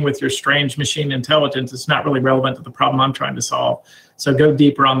interesting with your strange machine intelligence, it's not really relevant to the problem I'm trying to solve. So go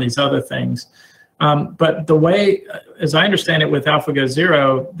deeper on these other things. But the way, as I understand it with AlphaGo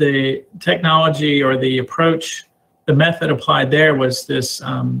Zero, the technology or the approach, the method applied there was this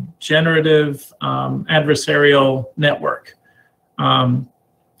generative adversarial network. And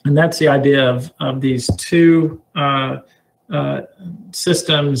that's the idea of these two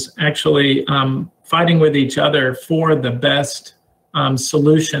systems actually fighting with each other for the best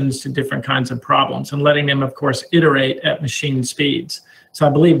solutions to different kinds of problems, and letting them, of course, iterate at machine speeds. So I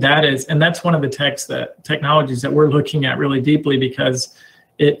believe that is, and that's one of the technologies that we're looking at really deeply, because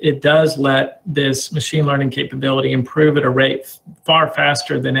it does let this machine learning capability improve at a rate far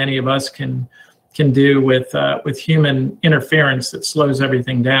faster than any of us can do with human interference that slows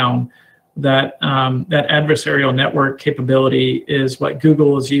everything down. That adversarial network capability is what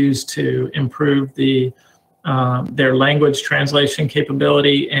Google has used to improve their language translation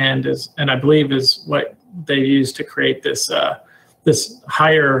capability, and I believe is what they use to create this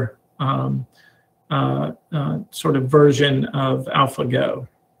higher sort of version of AlphaGo.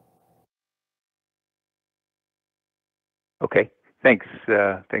 Okay, thanks.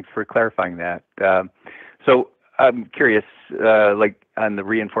 Thanks for clarifying that. So I'm curious, like on the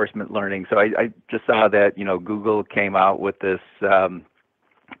reinforcement learning. So I just saw that Google came out with this an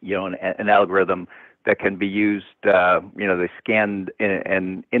algorithm that can be used. They scanned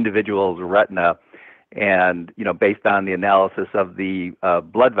an individual's retina, and based on the analysis of the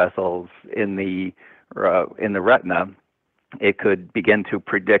blood vessels in the retina, it could begin to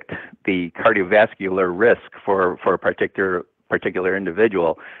predict the cardiovascular risk for a particular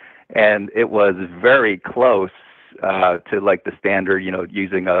individual, and it was very close to like the standard,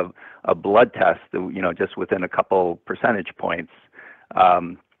 using a blood test, just within a couple percentage points. I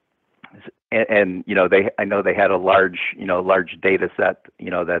know they had a large data set,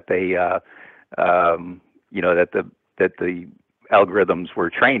 that they that the algorithms were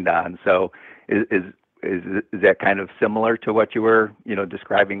trained on. So is that kind of similar to what you were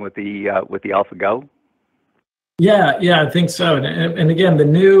describing with the AlphaGo? Yeah, I think so. And again, the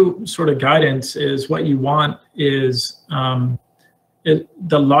new sort of guidance is what you want is the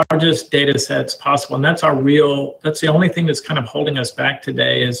largest data sets possible. And that's the only thing that's kind of holding us back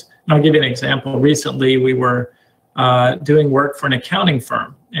today is, and I'll give you an example. Recently, we were doing work for an accounting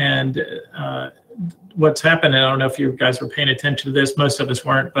firm. And what's happened, and I don't know if you guys were paying attention to this, most of us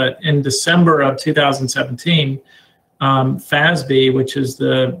weren't, but in December of 2017, FASB, which is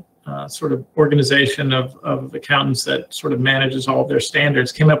the sort of organization of accountants that sort of manages all of their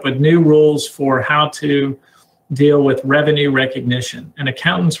standards, came up with new rules for how to deal with revenue recognition. And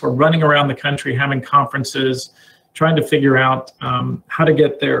accountants were running around the country having conferences, trying to figure out how to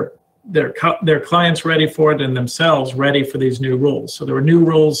get their clients ready for it and themselves ready for these new rules. So there were new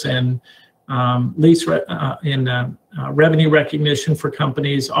rules in revenue recognition for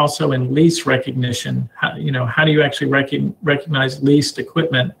companies, also in lease recognition. How do you actually recognize leased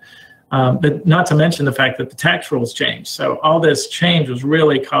equipment? But not to mention the fact that the tax rules changed. So all this change was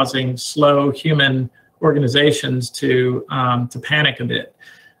really causing slow human organizations to panic a bit.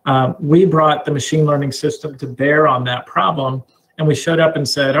 We brought the machine learning system to bear on that problem. And we showed up and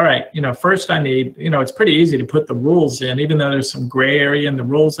said, all right, first I need, it's pretty easy to put the rules in, even though there's some gray area in the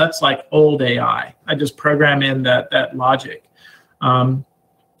rules. That's like old AI. I just program in that logic. But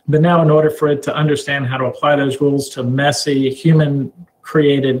now in order for it to understand how to apply those rules to messy human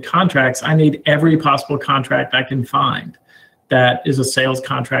created contracts, I need every possible contract I can find that is a sales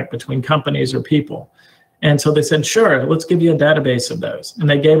contract between companies or people. And so they said, sure, let's give you a database of those. And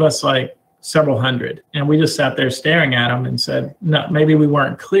they gave us like several hundred. And we just sat there staring at them and said, no, maybe we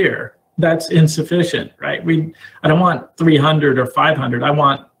weren't clear. That's insufficient, right? I don't want 300 or 500. I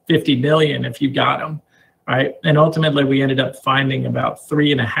want 50 million if you got them, right? And ultimately we ended up finding about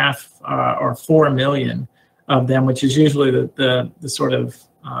 3.5 or 4 million of them, which is usually the sort of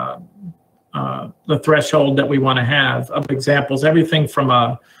the threshold that we want to have of examples. Everything from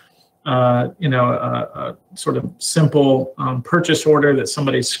a sort of simple purchase order that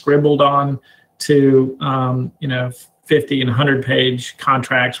somebody scribbled on to 50 and 100-page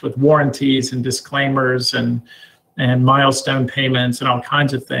contracts with warranties and disclaimers and and milestone payments and all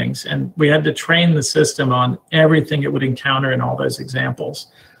kinds of things. And we had to train the system on everything it would encounter in all those examples.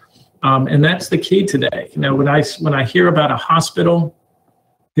 And that's the key today. You know, when I hear about a hospital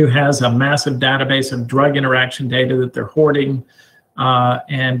who has a massive database of drug interaction data that they're hoarding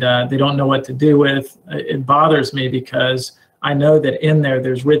and they don't know what to do with, it bothers me, because I know that in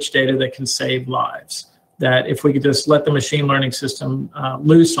there's rich data that can save lives. That if we could just let the machine learning system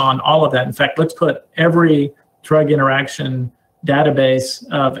loose on all of that. In fact, let's put every drug interaction database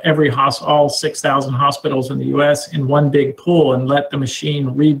of all 6,000 hospitals in the US in one big pool and let the machine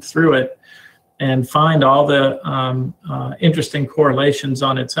read through it and find all the interesting correlations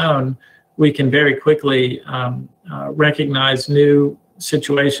on its own. We can very quickly recognize new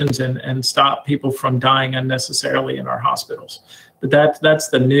situations and stop people from dying unnecessarily in our hospitals. But that's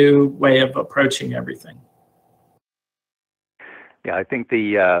the new way of approaching everything. Yeah, I think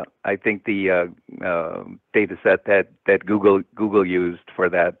the data set that Google used for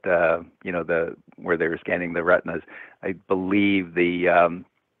that, you know, where they were scanning the retinas, I believe the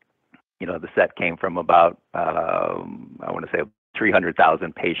the set came from about I want to say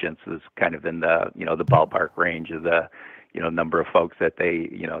 300,000 patients, is kind of in the the ballpark range of the number of folks that they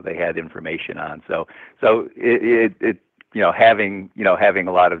had information on. So it having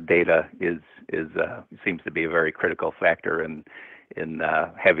a lot of data is seems to be a very critical factor in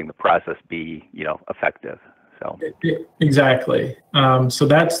having the process be effective. So exactly. So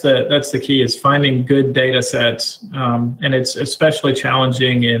that's the key, is finding good data sets, and it's especially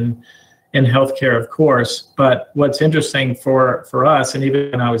challenging in healthcare, of course. But what's interesting for us, and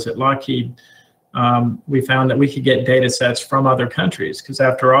even when I was at Lockheed, we found that we could get data sets from other countries, because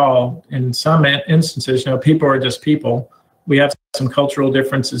after all, in some instances, people are just people. We have some cultural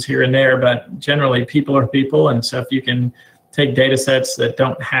differences here and there, but generally people are people. And so if you can take data sets that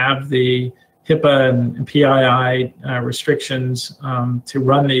don't have the HIPAA and PII restrictions to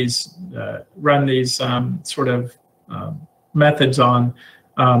run these sort of methods on,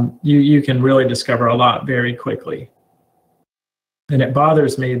 you can really discover a lot very quickly. And it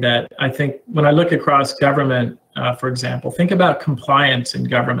bothers me that I think when I look across government, for example, think about compliance in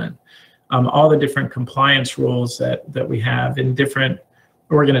government, all the different compliance rules that we have in different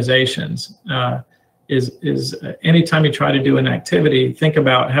organizations. Is anytime you try to do an activity, think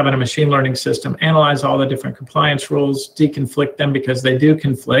about having a machine learning system analyze all the different compliance rules, deconflict them, because they do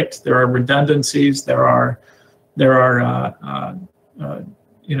conflict. There are redundancies. There's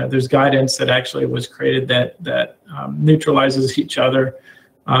guidance that actually was created that neutralizes each other.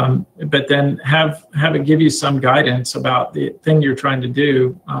 But then have it give you some guidance about the thing you're trying to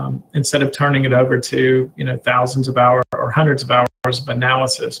do, instead of turning it over to thousands of hours or hundreds of hours of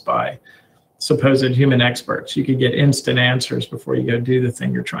analysis by supposed human experts. You could get instant answers before you go do the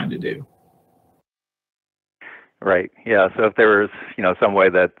thing you're trying to do. Right. Yeah. So if there was, some way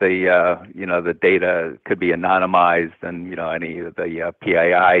that the data could be anonymized and any of the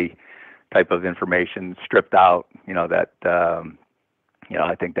PII type of information stripped out, that I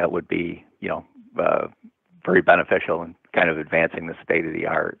think that would be very beneficial in kind of advancing the state of the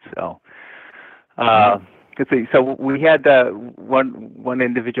art. So. So we had one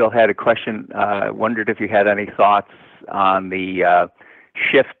individual had a question. Wondered if you had any thoughts on the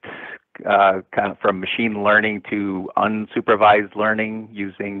shift kind of from machine learning to unsupervised learning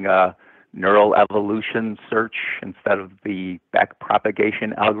using neural evolution search instead of the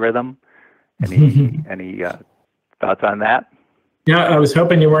backpropagation algorithm. Any thoughts on that? Yeah, I was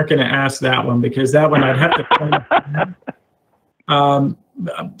hoping you weren't going to ask that one, because that one I'd have to.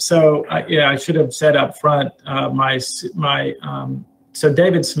 So I should have said up front, so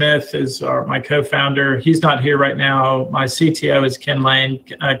David Smith is my co-founder. He's not here right now. My CTO is Ken Lane.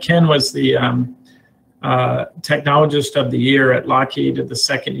 Ken was the technologist of the year at Lockheed the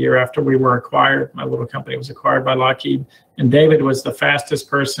second year after we were acquired. My little company was acquired by Lockheed. And David was the fastest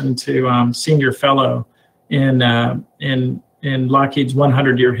person to senior fellow in Lockheed's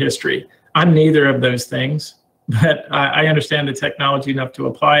 100-year history. I'm neither of those things. But I understand the technology enough to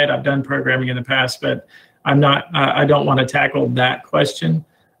apply it. I've done programming in the past, but I'm not. I don't want to tackle that question.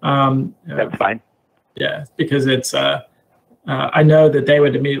 That's fine. Yeah, because it's. I know that they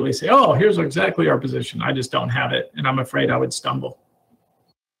would immediately say, "Oh, here's exactly our position." I just don't have it, and I'm afraid I would stumble.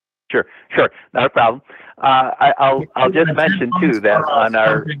 Sure, not a problem. I'll just mention too that on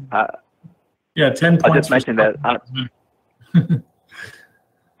our. 10 points. I'll just mention that.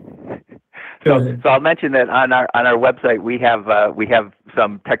 So I'll mention that on our website we have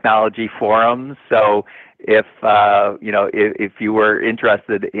some technology forums. So if if you were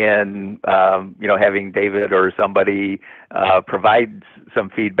interested in having David or somebody provide some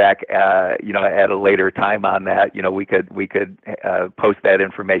feedback at a later time on that, we could post that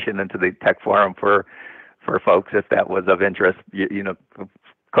information into the tech forum for folks if that was of interest. Of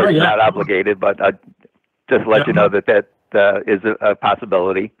course, not obligated, but just let you know that is a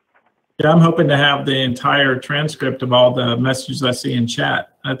possibility. Yeah, I'm hoping to have the entire transcript of all the messages I see in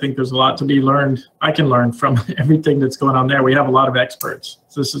chat. I think there's a lot to be learned. I can learn from everything that's going on there. We have a lot of experts.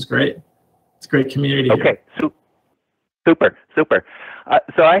 So this is great. It's a great community. Okay, super.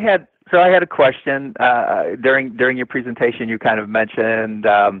 So I had a question during your presentation. You kind of mentioned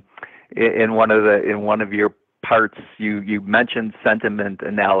in one of your parts you mentioned sentiment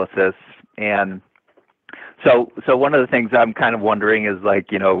analysis, and so one of the things I'm kind of wondering is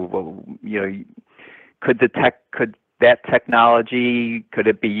could that technology, could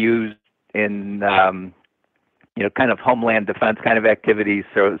it be used in kind of homeland defense kind of activities?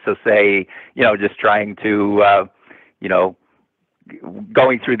 So say just trying to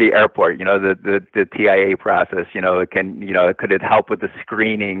going through the airport, the TIA process, could it help with the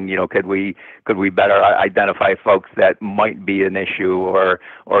screening? Could we better identify folks that might be an issue,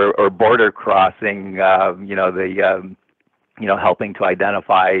 or border crossing, helping to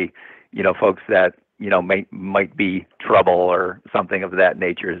identify, folks that, might be trouble or something of that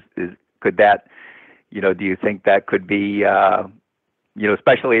nature. Could that, do you think that could be,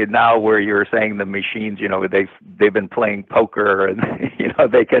 especially now where you're saying the machines, they've been playing poker and,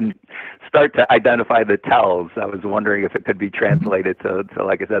 they can start to identify the tells. I was wondering if it could be translated to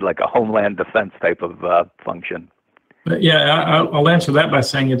like I said, like a homeland defense type of function. Yeah, I'll answer that by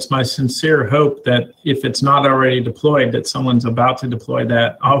saying it's my sincere hope that if it's not already deployed, that someone's about to deploy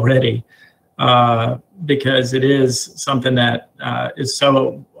that already, because it is something that is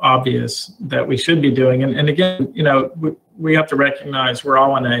so obvious that we should be doing. And again, we have to recognize we're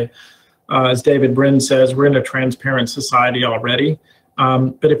all in as David Brin says, we're in a transparent society already.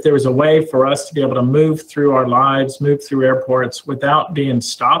 But if there was a way for us to be able to move through our lives, move through airports without being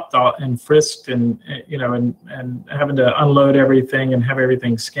stopped and frisked and having to unload everything and have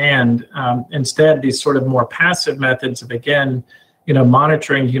everything scanned, instead these sort of more passive methods of, again,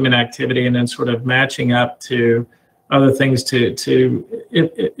 monitoring human activity and then sort of matching up to other things to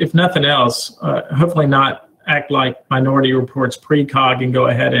if nothing else, hopefully not act like Minority Report's precog and go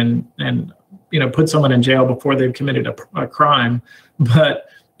ahead and put someone in jail before they've committed a crime, but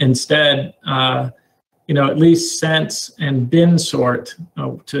instead, at least sense and bin sort,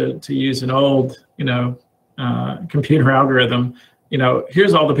 to use an old, computer algorithm.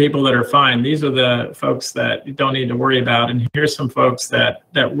 Here's all the people that are fine. These are the folks that you don't need to worry about, and here's some folks that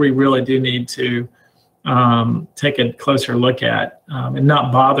we really do need to take a closer look at, and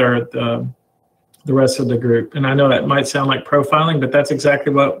not bother the rest of the group. And I know that might sound like profiling, but that's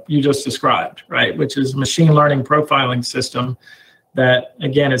exactly what you just described, right? Which is a machine learning profiling system that,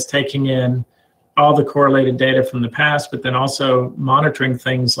 again, is taking in all the correlated data from the past, but then also monitoring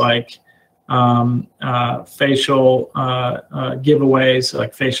things like facial giveaways,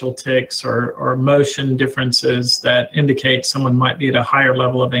 like facial tics or motion differences that indicate someone might be at a higher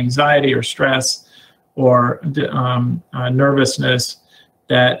level of anxiety or stress or nervousness,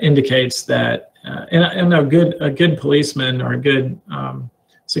 that indicates that and a good policeman or a good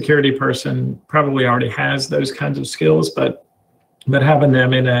security person probably already has those kinds of skills, but having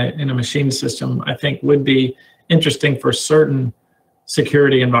them in a machine system, I think, would be interesting for certain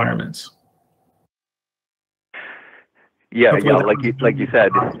security environments. Yeah, like you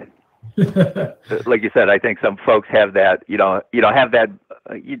said, like you said, I think some folks have that, have that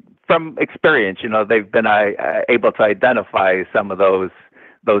from experience. They've been able to identify some of those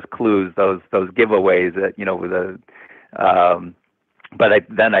clues, those giveaways that but I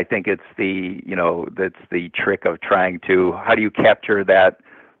think it's that's the trick of trying to, how do you capture that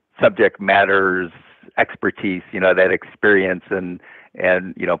subject matter's expertise, that experience, and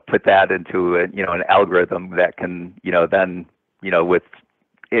put that into an algorithm that can then with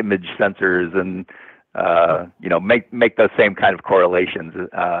image sensors and make those same kind of correlations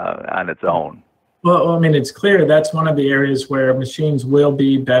on its own. Well, I mean, it's clear that's one of the areas where machines will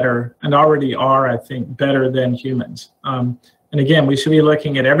be better, and already are, I think, better than humans. And again, we should be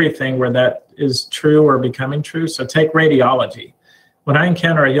looking at everything where that is true or becoming true. So take radiology. When I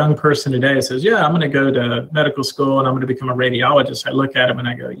encounter a young person today who says, yeah, I'm going to go to medical school and I'm going to become a radiologist, I look at them and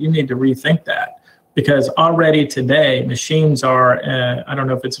I go, you need to rethink that. Because already today, machines are, I don't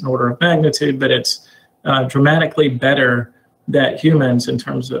know if it's an order of magnitude, but it's dramatically better than humans in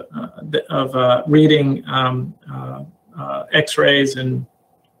terms of reading X-rays and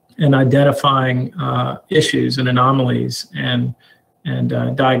and identifying issues and anomalies and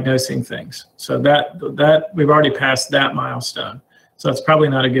diagnosing things. So that we've already passed that milestone. So it's probably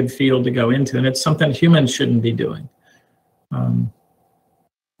not a good field to go into, and it's something humans shouldn't be doing.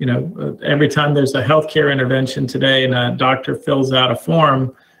 Every time there's a healthcare intervention today and a doctor fills out a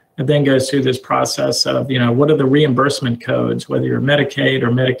form, it then goes through this process of, what are the reimbursement codes, whether you're Medicaid or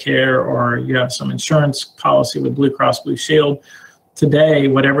Medicare, or you have some insurance policy with Blue Cross Blue Shield. Today,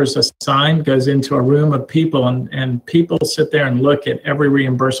 whatever's assigned goes into a room of people, and people sit there and look at every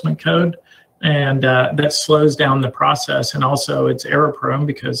reimbursement code, and that slows down the process. And also it's error prone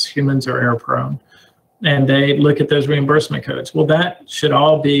because humans are error prone. And they look at those reimbursement codes. Well, that should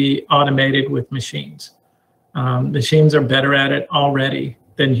all be automated with machines. Machines are better at it already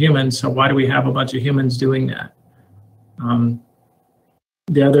than humans, so why do we have a bunch of humans doing that?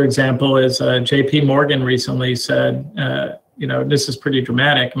 The other example is JP Morgan recently said, this is pretty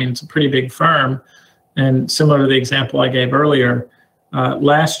dramatic. I mean, it's a pretty big firm, and similar to the example I gave earlier,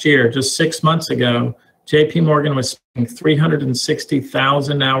 last year, just 6 months ago, JP Morgan was spending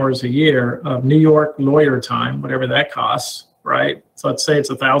 360,000 hours a year of New York lawyer time, whatever that costs, right? So let's say it's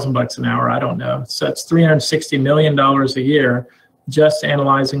 $1,000 an hour, I don't know. So that's $360 million a year just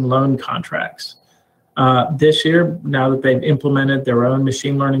analyzing loan contracts. This year, now that they've implemented their own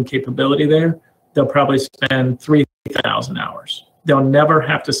machine learning capability there, they'll probably spend 3,000 hours. They'll never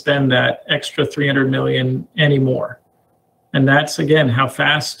have to spend that extra 300 million anymore. And that's, again, how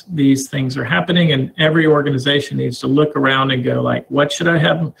fast these things are happening. And every organization needs to look around and go like, what should I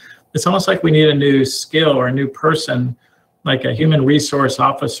have? It's almost like we need a new skill or a new person, like a human resource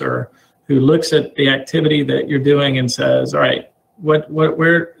officer who looks at the activity that you're doing and says, all right,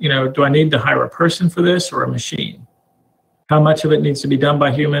 where, do I need to hire a person for this or a machine? How much of it needs to be done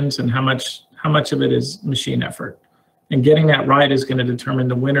by humans and how much of it is machine effort? And getting that right is going to determine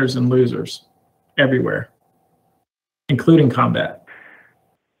the winners and losers everywhere, including combat.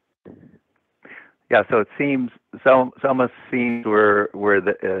 Yeah, so it seems almost seems where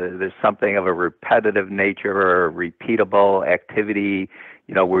there's something of a repetitive nature or a repeatable activity,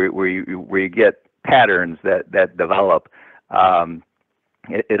 where you get patterns that develop.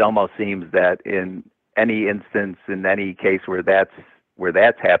 It almost seems that in any instance, in any case where that's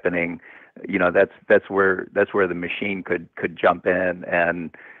happening, that's where the machine could jump in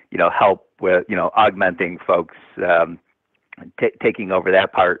and help with augmenting folks, taking over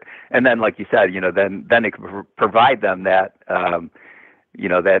that part, and then like you said, then it can provide them that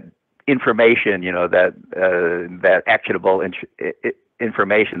that information, that actionable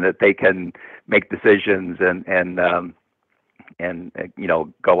information that they can make decisions and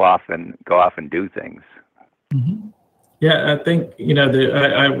go off and do things. Mm-hmm. Yeah, I think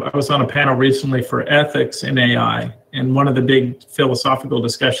I was on a panel recently for ethics in AI, and one of the big philosophical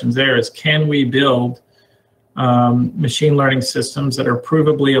discussions there is, can we build machine learning systems that are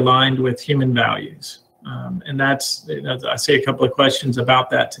provably aligned with human values? And that's, I see a couple of questions about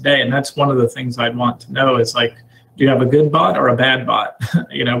that today, and that's one of the things I'd want to know is like, do you have a good bot or a bad bot?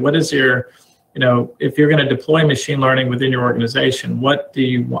 What is your, if you're going to deploy machine learning within your organization,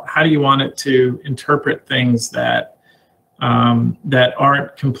 how do you want it to interpret things that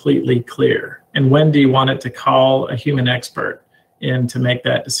aren't completely clear? And when do you want it to call a human expert in to make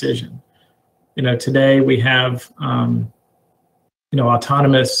that decision? Today we have,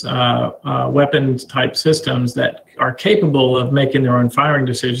 autonomous weapons type systems that are capable of making their own firing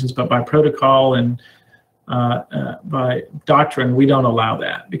decisions, but by protocol and by doctrine, we don't allow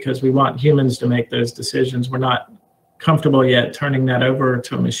that because we want humans to make those decisions. We're not comfortable yet turning that over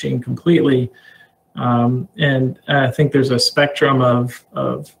to a machine completely. And I think there's a spectrum of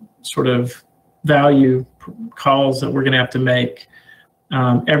sort of value calls that we're going to have to make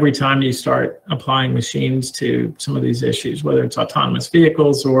every time you start applying machines to some of these issues, whether it's autonomous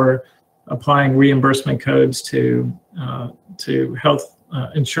vehicles or applying reimbursement codes to health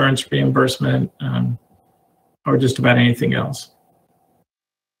insurance reimbursement, or just about anything else.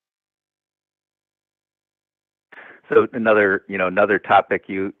 So another topic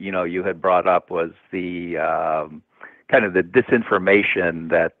you had brought up was the kind of the disinformation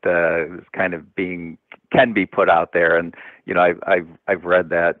that is kind of can be put out there, and I've read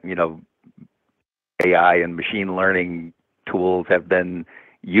that AI and machine learning tools have been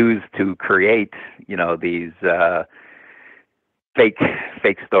used to create these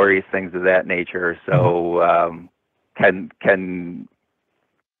fake stories, things of that nature. So can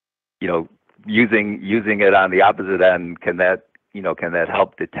using it on the opposite end, can that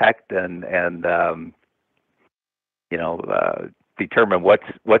help detect and determine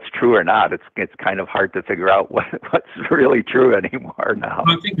what's true or not. It's kind of hard to figure out what's really true anymore now.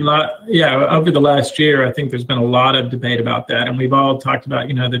 I think over the last year, I think there's been a lot of debate about that, and we've all talked about,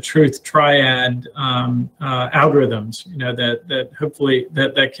 the truth triad algorithms, that hopefully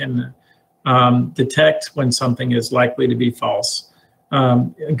that can detect when something is likely to be false.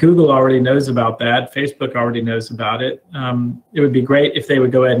 Google already knows about that. Facebook already knows about it. It would be great if they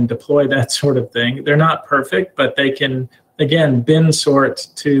would go ahead and deploy that sort of thing. They're not perfect, but they can, again, bin sort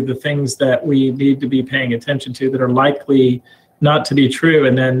to the things that we need to be paying attention to that are likely not to be true.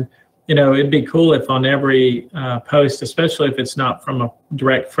 And then, it'd be cool if on every post, especially if it's not from a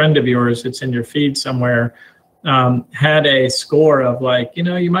direct friend of yours, it's in your feed somewhere, had a score of like,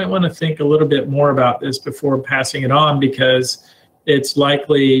 you might want to think a little bit more about this before passing it on, because it's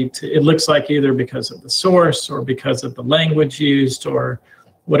likely to, it looks like either because of the source or because of the language used or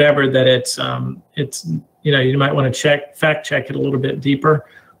whatever, that it's you might want to fact check it a little bit deeper.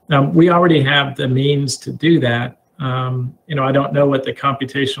 We already have the means to do that. I don't know what the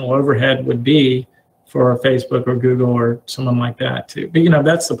computational overhead would be for Facebook or Google or someone like that too. But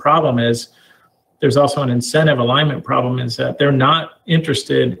that's the problem, is there's also an incentive alignment problem, is that they're not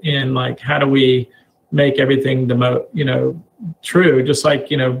interested in like, how do we make everything true, just like,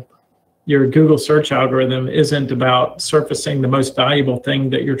 your Google search algorithm isn't about surfacing the most valuable thing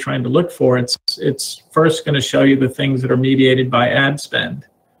that you're trying to look for. It's first going to show you the things that are mediated by ad spend.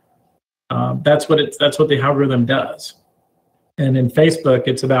 That's what the algorithm does. And in Facebook,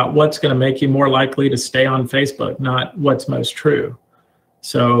 it's about what's going to make you more likely to stay on Facebook, not what's most true.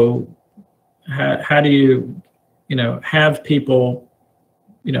 So how do you, have people,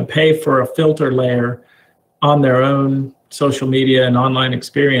 pay for a filter layer on their own social media and online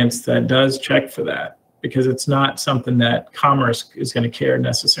experience that does check for that, because it's not something that commerce is going to care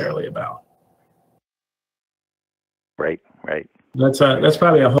necessarily about. Right. That's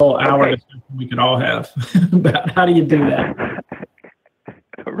probably a whole hour discussion we could all have about how do you do that.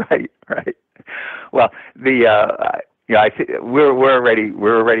 Right. Well, I think we're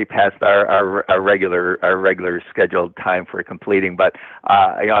already past our regular scheduled time for completing, but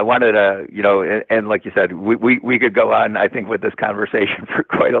I wanted to, and like you said, we could go on, I think, with this conversation for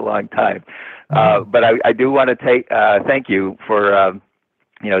quite a long time. But I do want to thank you for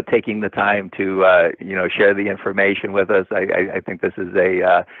taking the time to share the information with us. I think this is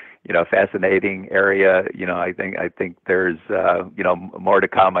a fascinating area. I think there's more to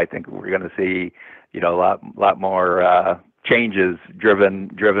come. I think we're going to see a lot more changes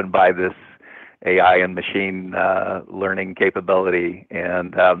driven by this AI and machine learning capability,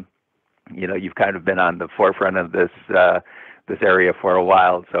 and you've kind of been on the forefront of this area for a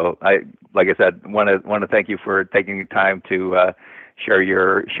while. So like I said, want to thank you for taking the time to share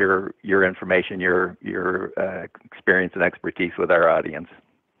your information, your experience and expertise with our audience.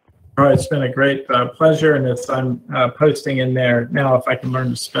 All right, it's been a great pleasure, and I'm posting in there now if I can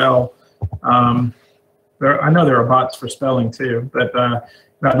learn to spell. I know there are bots for spelling too, but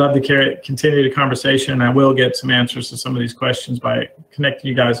I'd love to continue the conversation. I will get some answers to some of these questions by connecting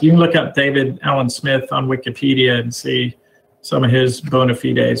you guys. You can look up David Allen Smith on Wikipedia and see some of his bona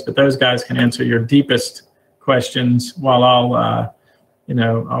fides, but those guys can answer your deepest questions, while I'll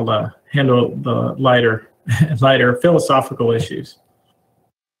handle the lighter philosophical issues.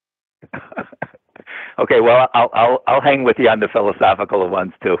 Okay, well, I'll hang with you on the philosophical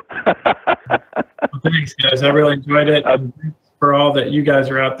ones too. Well, thanks, guys. I really enjoyed it. And thanks for all that you guys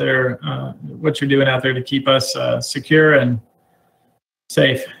are out there, what you're doing out there to keep us secure and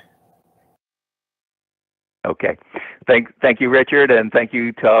safe. Okay, thank you, Richard, and thank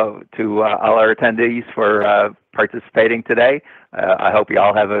you to all our attendees for participating today. I hope you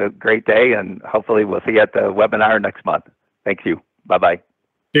all have a great day, and hopefully we'll see you at the webinar next month. Thank you. Bye-bye.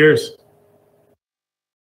 Cheers.